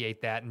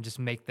alleviate that and just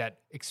make that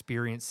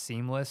experience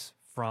seamless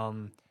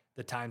from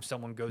the time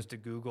someone goes to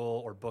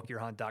Google or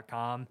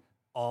bookyourhunt.com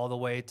all the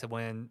way to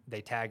when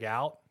they tag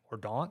out or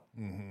don't,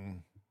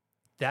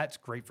 that's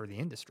great for the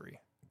industry.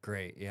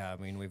 Great. Yeah. I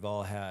mean, we've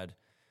all had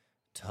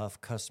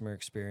tough customer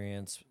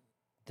experience,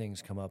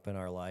 things come up in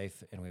our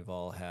life, and we've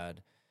all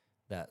had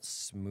that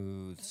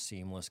smooth,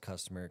 seamless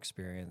customer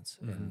experience.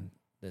 And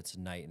it's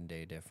night and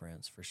day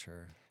difference for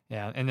sure.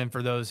 Yeah. And then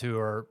for those who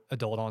are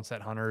adult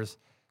onset hunters,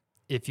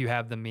 if you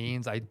have the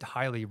means, I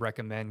highly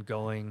recommend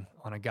going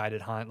on a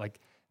guided hunt. Like,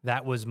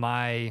 that was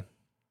my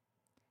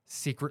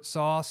secret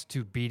sauce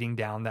to beating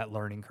down that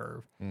learning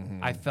curve.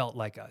 I felt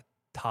like a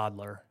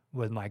toddler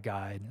with my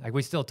guide. Like,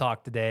 we still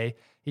talk today.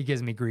 He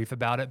gives me grief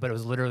about it, but it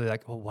was literally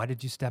like, well, why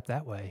did you step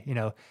that way?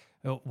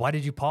 Why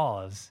did you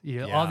pause?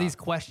 All these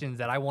questions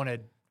that I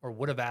wanted or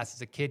would have asked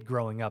as a kid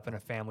growing up in a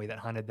family that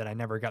hunted that I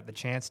never got the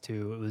chance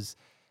to. It was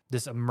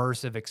this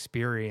immersive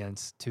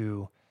experience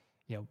to,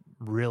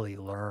 really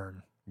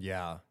learn.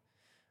 Yeah.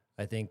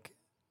 I think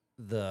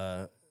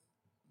the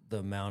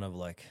amount of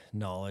like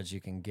knowledge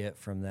you can get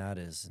from that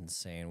is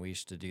insane. We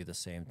used to do the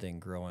same thing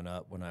growing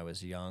up when I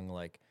was young.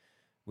 Like,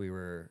 we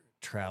were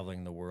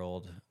traveling the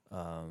world,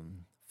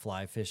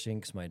 fly fishing,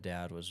 because my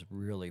dad was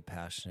really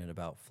passionate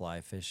about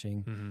fly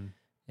fishing.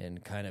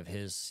 And kind of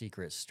his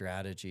secret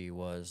strategy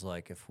was,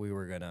 like, if we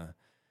were going to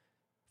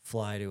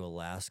fly to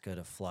Alaska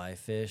to fly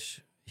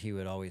fish, he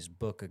would always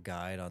book a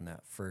guide on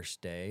that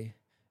first day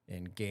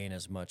and gain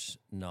as much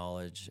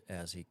knowledge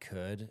as he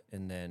could.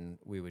 And then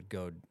we'd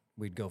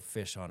go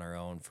fish on our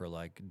own for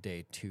like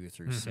day 2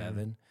 through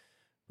 7.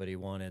 But he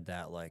wanted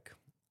that like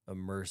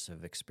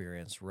immersive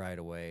experience right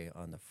away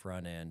on the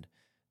front end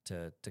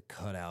to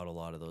cut out a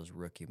lot of those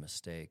rookie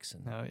mistakes.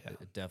 And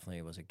it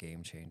definitely was a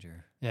game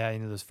changer. Yeah,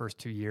 those first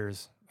 2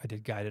 years I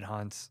did guided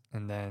hunts,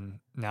 and then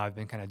now I've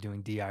been kind of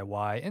doing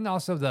DIY. And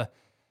also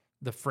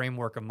the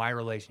framework of my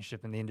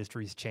relationship in the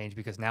industry has changed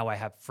because now I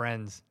have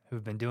friends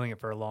who've been doing it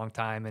for a long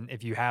time. And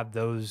if you have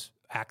those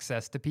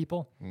access to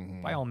people,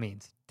 by all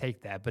means,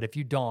 take that. But if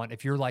you don't,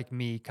 if you're like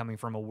me coming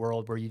from a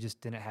world where you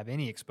just didn't have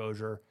any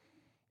exposure,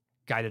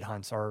 guided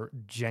hunts are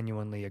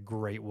genuinely a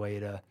great way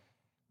to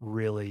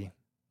really,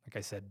 like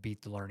I said,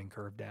 beat the learning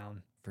curve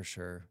down. For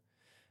sure.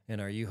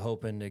 And are you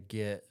hoping to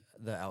get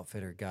the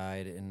outfitter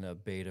guide in a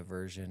beta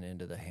version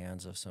into the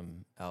hands of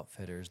some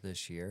outfitters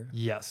this year?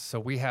 Yes. So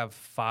we have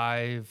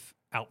 5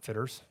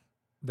 outfitters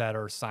that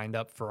are signed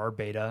up for our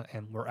beta,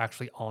 and we're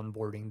actually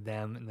onboarding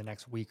them in the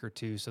next week or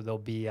 2. So they'll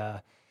be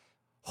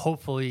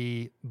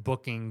hopefully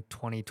booking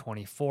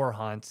 2024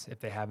 hunts,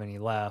 if they have any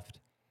left,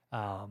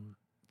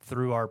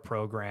 through our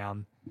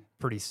program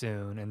pretty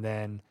soon. And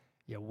then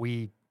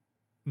we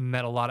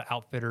met a lot of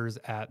outfitters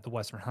at the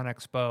Western Hunt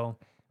Expo.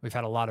 We've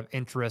had a lot of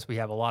interest. We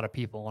have a lot of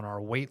people on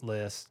our wait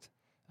list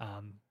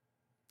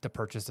to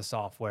purchase the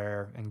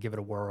software and give it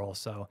a whirl.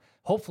 So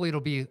hopefully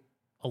it'll be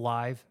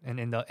alive and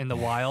in the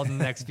wild in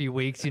the next few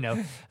weeks.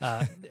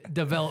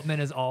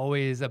 Development is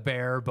always a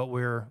bear, but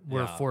we're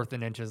fourth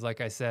in inches,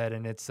 like I said,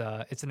 and it's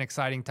an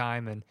exciting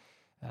time. And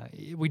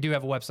we do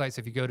have a website, so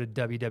if you go to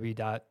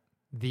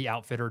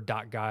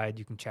www.theoutfitter.guide,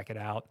 you can check it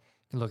out.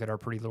 You can look at our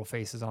pretty little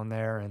faces on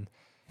there and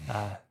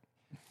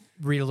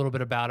read a little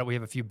bit about it. We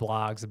have a few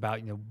blogs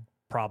about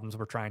problems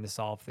we're trying to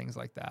solve, things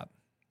like that.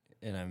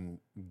 And I'm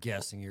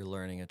guessing you're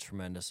learning a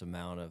tremendous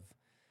amount of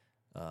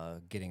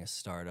getting a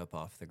startup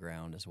off the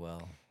ground as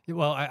well.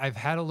 Well, I've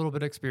had a little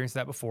bit of experience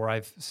that before.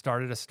 I've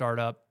started a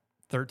startup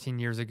 13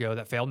 years ago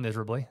that failed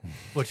miserably,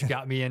 which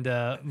got me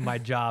into my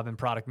job in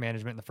product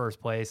management in the first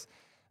place.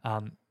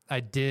 I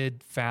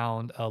did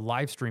found a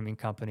live streaming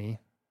company,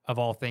 of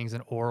all things,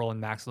 in oral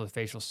and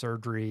maxillofacial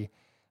surgery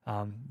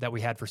that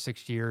we had for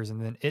 6 years,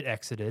 and then it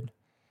exited.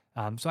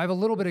 So I have a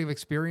little bit of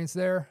experience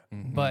there,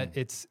 but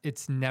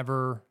it's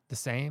never the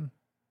same,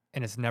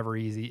 and it's never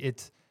easy.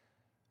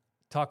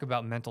 Talk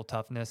about mental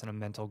toughness and a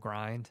mental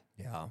grind.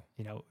 Yeah.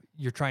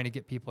 You're trying to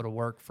get people to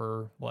work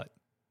for what?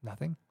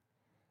 Nothing.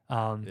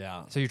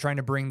 Yeah. So you're trying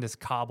to bring this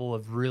cobble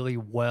of really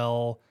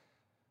well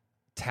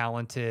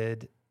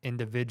talented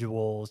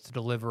individuals to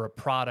deliver a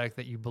product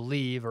that you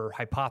believe or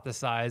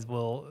hypothesize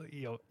will,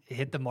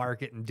 hit the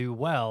market and do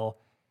well,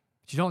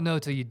 but you don't know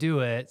till you do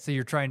it. So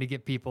you're trying to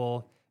get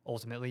people,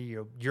 ultimately,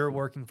 you're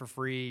working for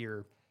free,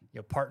 your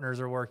partners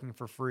are working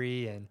for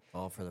free, and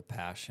all for the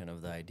passion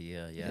of the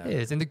idea. Yeah, it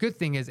is. And the good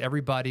thing is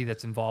everybody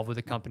that's involved with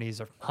the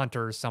companies are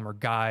hunters, some are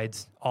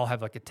guides, all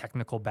have like a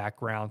technical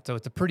background. So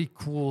it's a pretty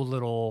cool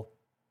little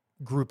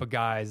group of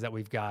guys that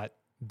we've got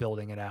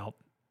building it out.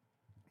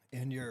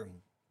 And you're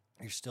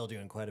still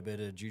doing quite a bit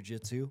of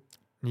jiu-jitsu?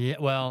 Yeah,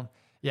 well,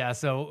 yeah.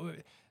 So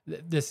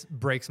this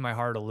breaks my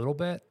heart a little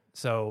bit.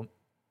 So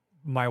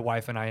my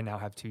wife and I now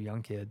have 2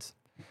 young kids.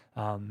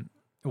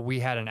 We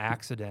had an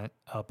accident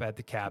up at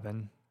the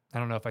cabin. I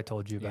don't know if I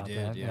told you about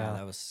that. Yeah,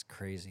 that was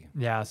crazy.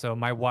 Yeah, so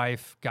my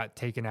wife got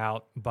taken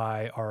out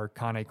by our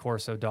Cane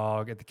Corso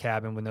dog at the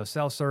cabin with no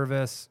cell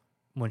service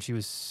when she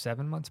was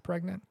 7 months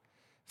pregnant.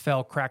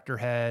 Fell, cracked her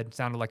head,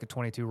 sounded like a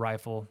 .22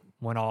 rifle,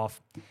 went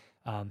off,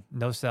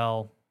 no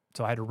cell.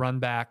 So I had to run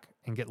back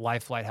and get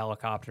life flight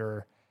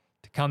helicopter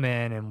to come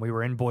in, and we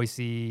were in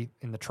Boise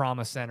in the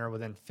trauma center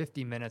within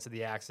 50 minutes of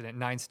the accident,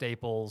 9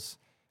 staples,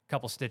 a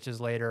couple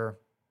stitches later,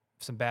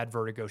 some bad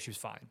vertigo. She was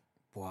fine.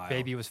 Wow.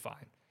 Baby was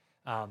fine.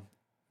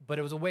 But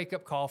it was a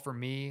wake-up call for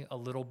me a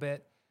little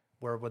bit,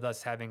 where with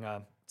us having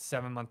a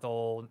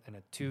 7-month-old and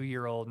a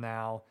 2-year-old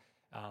now,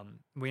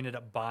 we ended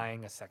up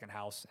buying a second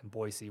house in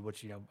Boise,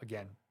 which,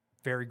 again,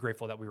 very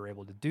grateful that we were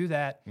able to do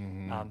that.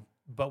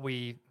 But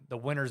the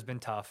winter's been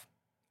tough.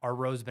 Our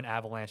road's been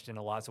avalanched in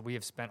a lot, so we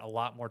have spent a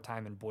lot more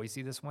time in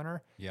Boise this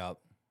winter. Yep.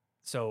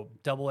 So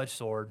double-edged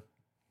sword,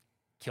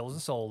 kills the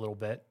soul a little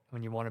bit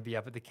when you want to be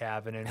up at the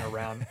cabin and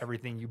around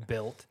everything you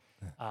built,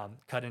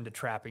 cut into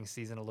trapping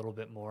season a little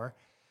bit more.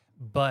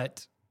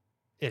 But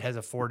it has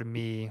afforded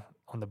me,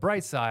 on the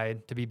bright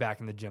side, to be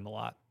back in the gym a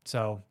lot.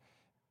 So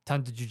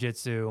tons of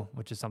jiu-jitsu,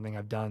 which is something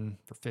I've done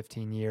for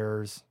 15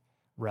 years,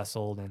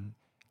 wrestled, and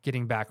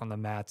getting back on the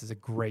mats is a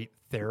great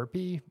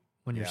therapy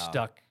when you're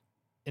stuck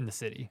in the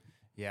city.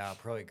 Yeah,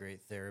 probably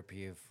great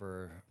therapy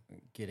for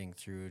getting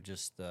through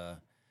just the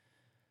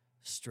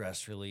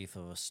stress relief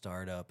of a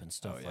startup and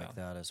stuff like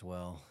that as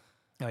well.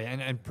 Oh, yeah,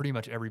 and pretty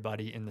much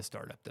everybody in the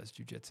startup does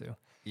jiu-jitsu.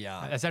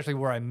 Yeah. That's actually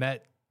where I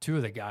met 2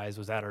 of the guys,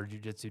 was at our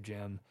jiu-jitsu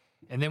gym,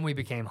 and then we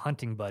became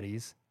hunting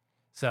buddies.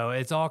 So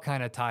it's all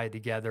kind of tied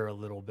together a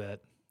little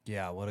bit.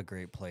 Yeah, what a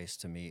great place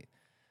to meet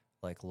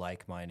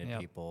like-minded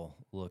people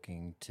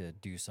looking to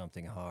do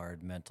something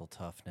hard, mental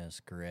toughness,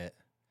 grit.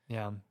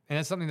 Yeah, and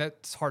it's something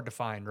that's hard to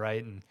find,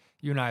 right? And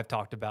you and I have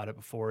talked about it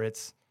before.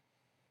 It's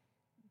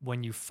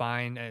when you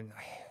find, and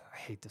I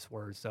hate this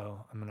word, so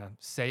I'm going to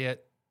say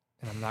it,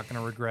 and I'm not going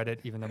to regret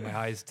it, even though my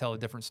eyes tell a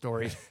different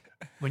story.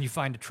 When you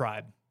find a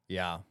tribe.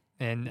 Yeah.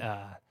 And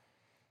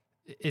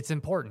it's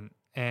important.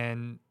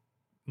 And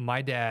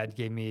my dad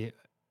gave me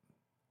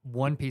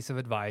one piece of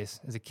advice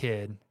as a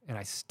kid, and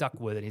I stuck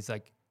with it. He's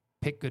like,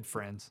 pick good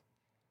friends.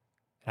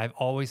 And I've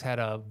always had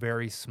a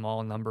very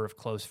small number of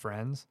close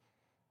friends,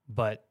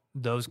 but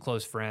those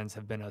close friends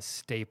have been a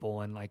staple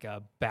and like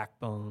a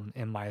backbone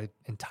in my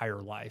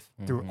entire life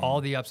through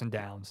all the ups and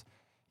downs,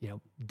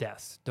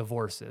 deaths,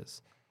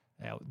 divorces,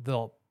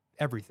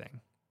 everything.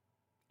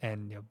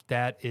 And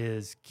that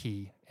is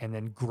key. And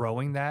then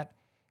growing that.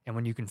 And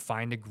when you can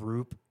find a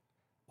group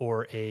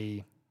or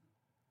a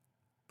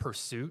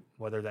pursuit,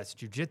 whether that's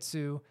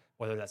jiu-jitsu,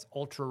 whether that's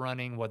ultra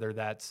running, whether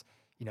that's,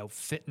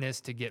 fitness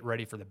to get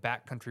ready for the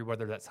backcountry,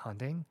 whether that's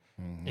hunting,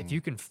 if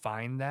you can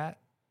find that,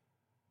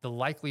 the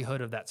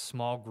likelihood of that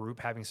small group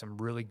having some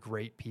really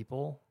great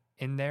people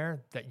in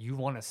there that you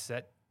want to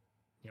set,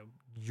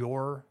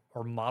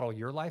 or model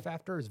your life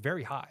after is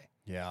very high.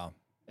 Yeah.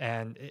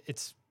 And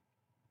it's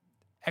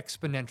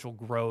exponential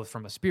growth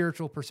from a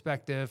spiritual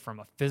perspective, from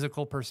a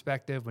physical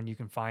perspective, when you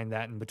can find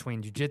that in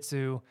between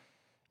jiu-jitsu,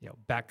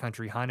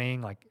 backcountry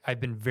hunting. Like, I've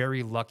been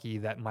very lucky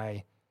that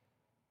my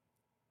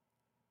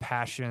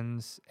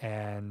passions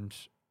and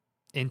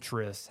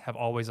interests have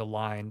always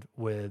aligned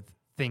with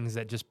things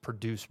that just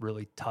produce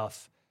really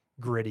tough,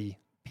 gritty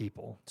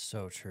people.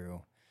 So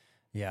true.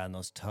 Yeah, in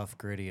those tough,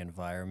 gritty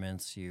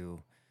environments,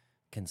 you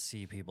can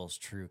see people's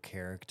true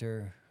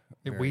character.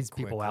 It weeds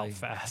people out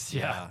fast.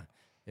 Yeah.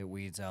 It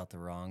weeds out the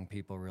wrong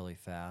people really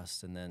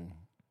fast. And then,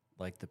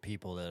 like, the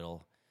people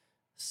that'll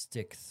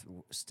stick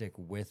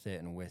with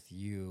it and with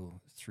you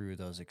through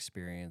those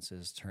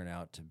experiences turn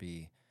out to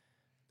be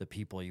the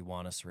people you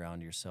want to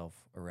surround yourself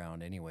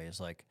around anyways.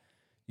 Like,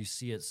 you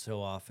see it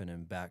so often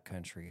in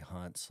backcountry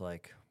hunts,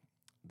 like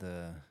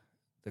the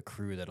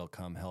crew that'll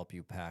come help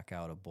you pack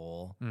out a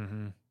bowl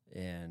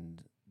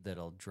and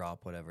that'll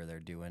drop whatever they're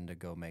doing to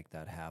go make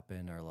that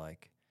happen, or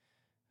like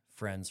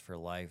friends for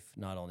life,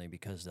 not only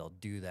because they'll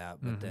do that,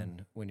 but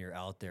then when you're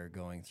out there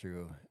going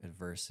through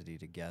adversity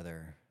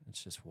together,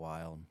 it's just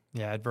wild.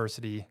 Yeah,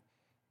 adversity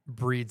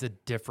breeds a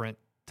different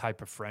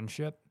type of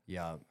friendship.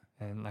 Yeah.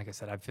 And like I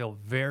said, I feel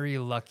very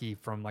lucky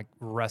from like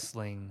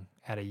wrestling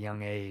at a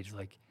young age.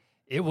 Like,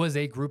 it was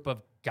a group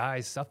of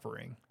guys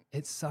suffering.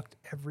 It sucked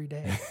every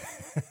day.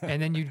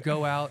 And then you'd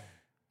go out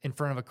in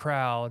front of a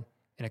crowd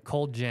in a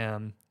cold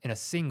gym in a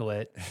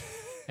singlet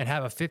and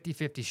have a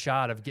 50-50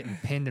 shot of getting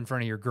pinned in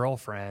front of your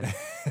girlfriend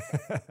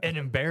and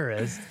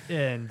embarrassed.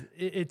 And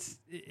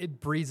it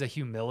breeds a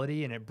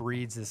humility, and it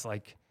breeds this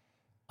like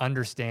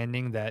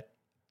understanding that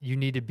you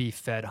need to be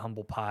fed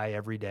humble pie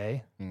every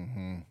day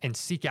and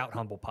seek out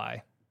humble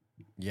pie.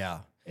 Yeah.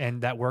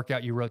 And that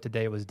workout you wrote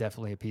today was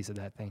definitely a piece of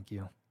that. Thank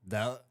you.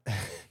 That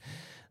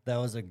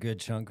was a good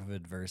chunk of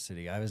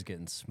adversity. I was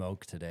getting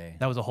smoked today.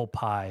 That was a whole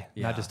pie,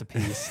 not just a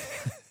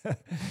piece.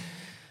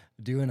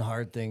 Doing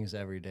hard things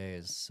every day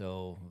is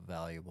so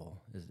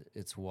valuable.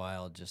 It's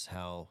wild just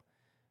how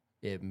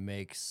it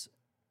makes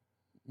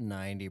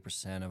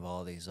 90% of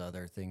all these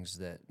other things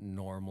that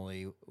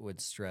normally would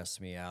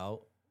stress me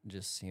out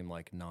just seem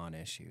like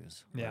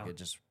non-issues. Yeah. Like, it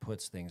just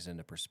puts things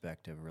into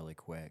perspective really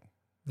quick.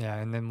 Yeah,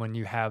 and then when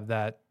you have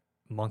that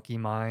monkey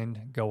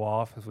mind go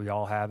off, as we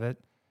all have it,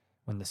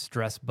 when the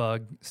stress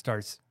bug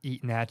starts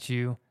eating at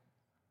you,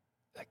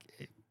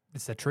 like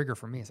it's a trigger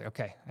for me. It's like,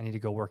 okay, I need to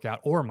go work out.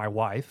 Or my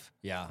wife,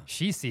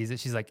 she sees it.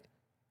 She's like,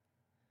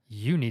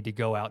 you need to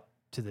go out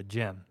to the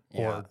gym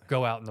or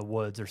go out in the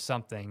woods or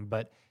something.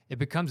 But it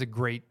becomes a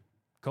great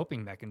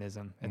coping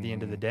mechanism at the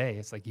end of the day.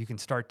 It's like you can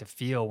start to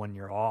feel when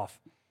you're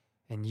off.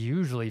 And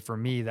usually for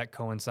me, that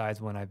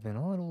coincides when I've been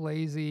a little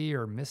lazy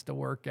or missed a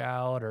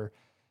workout or,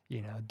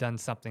 done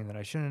something that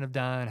I shouldn't have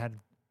done, had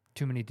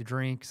too many to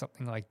drink,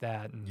 something like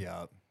that. And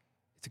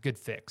it's a good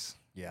fix.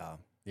 Yeah.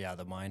 Yeah.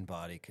 The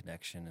mind-body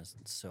connection is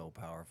so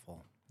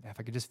powerful. Yeah, if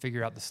I could just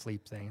figure out the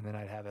sleep thing, and then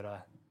I'd have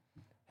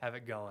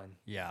it going.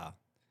 Yeah.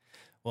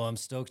 Well, I'm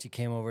stoked you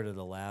came over to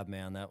the lab,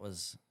 man. That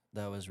was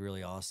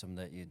really awesome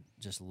that you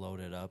just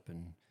loaded up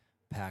and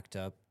packed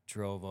up,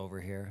 drove over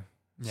here,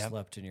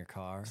 slept in your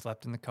car.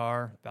 Slept in the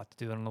car, about to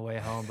do it on the way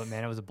home. But,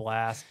 man, it was a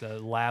blast. The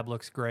lab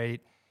looks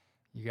great.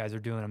 You guys are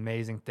doing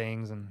amazing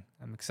things, and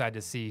I'm excited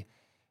to see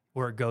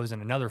where it goes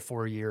in another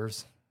 4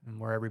 years and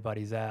where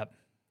everybody's at.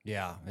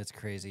 Yeah, it's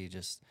crazy.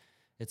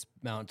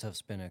 Mountain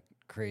Tough's been a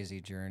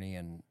crazy journey,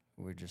 and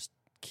we just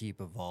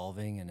keep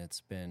evolving, and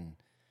it's been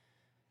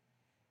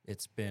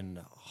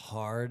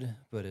hard,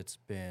 but it's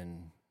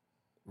been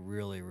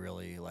really,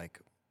 really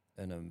like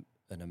an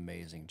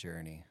amazing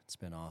journey. It's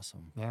been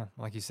awesome. Yeah,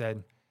 like you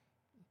said,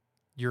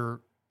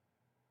 you're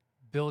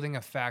building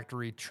a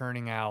factory,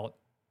 churning out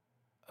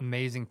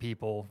amazing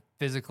people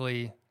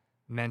physically,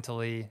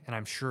 mentally, and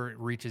I'm sure it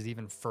reaches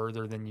even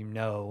further than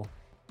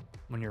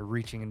when you're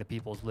reaching into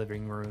people's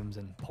living rooms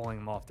and pulling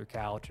them off their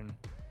couch and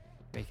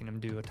making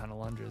them do a ton of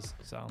lunges.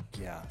 So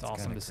yeah, it's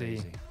awesome to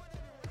see.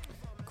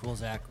 Cool,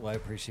 Zach. Well, I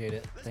appreciate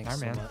it. Thanks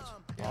so much.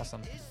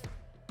 Awesome.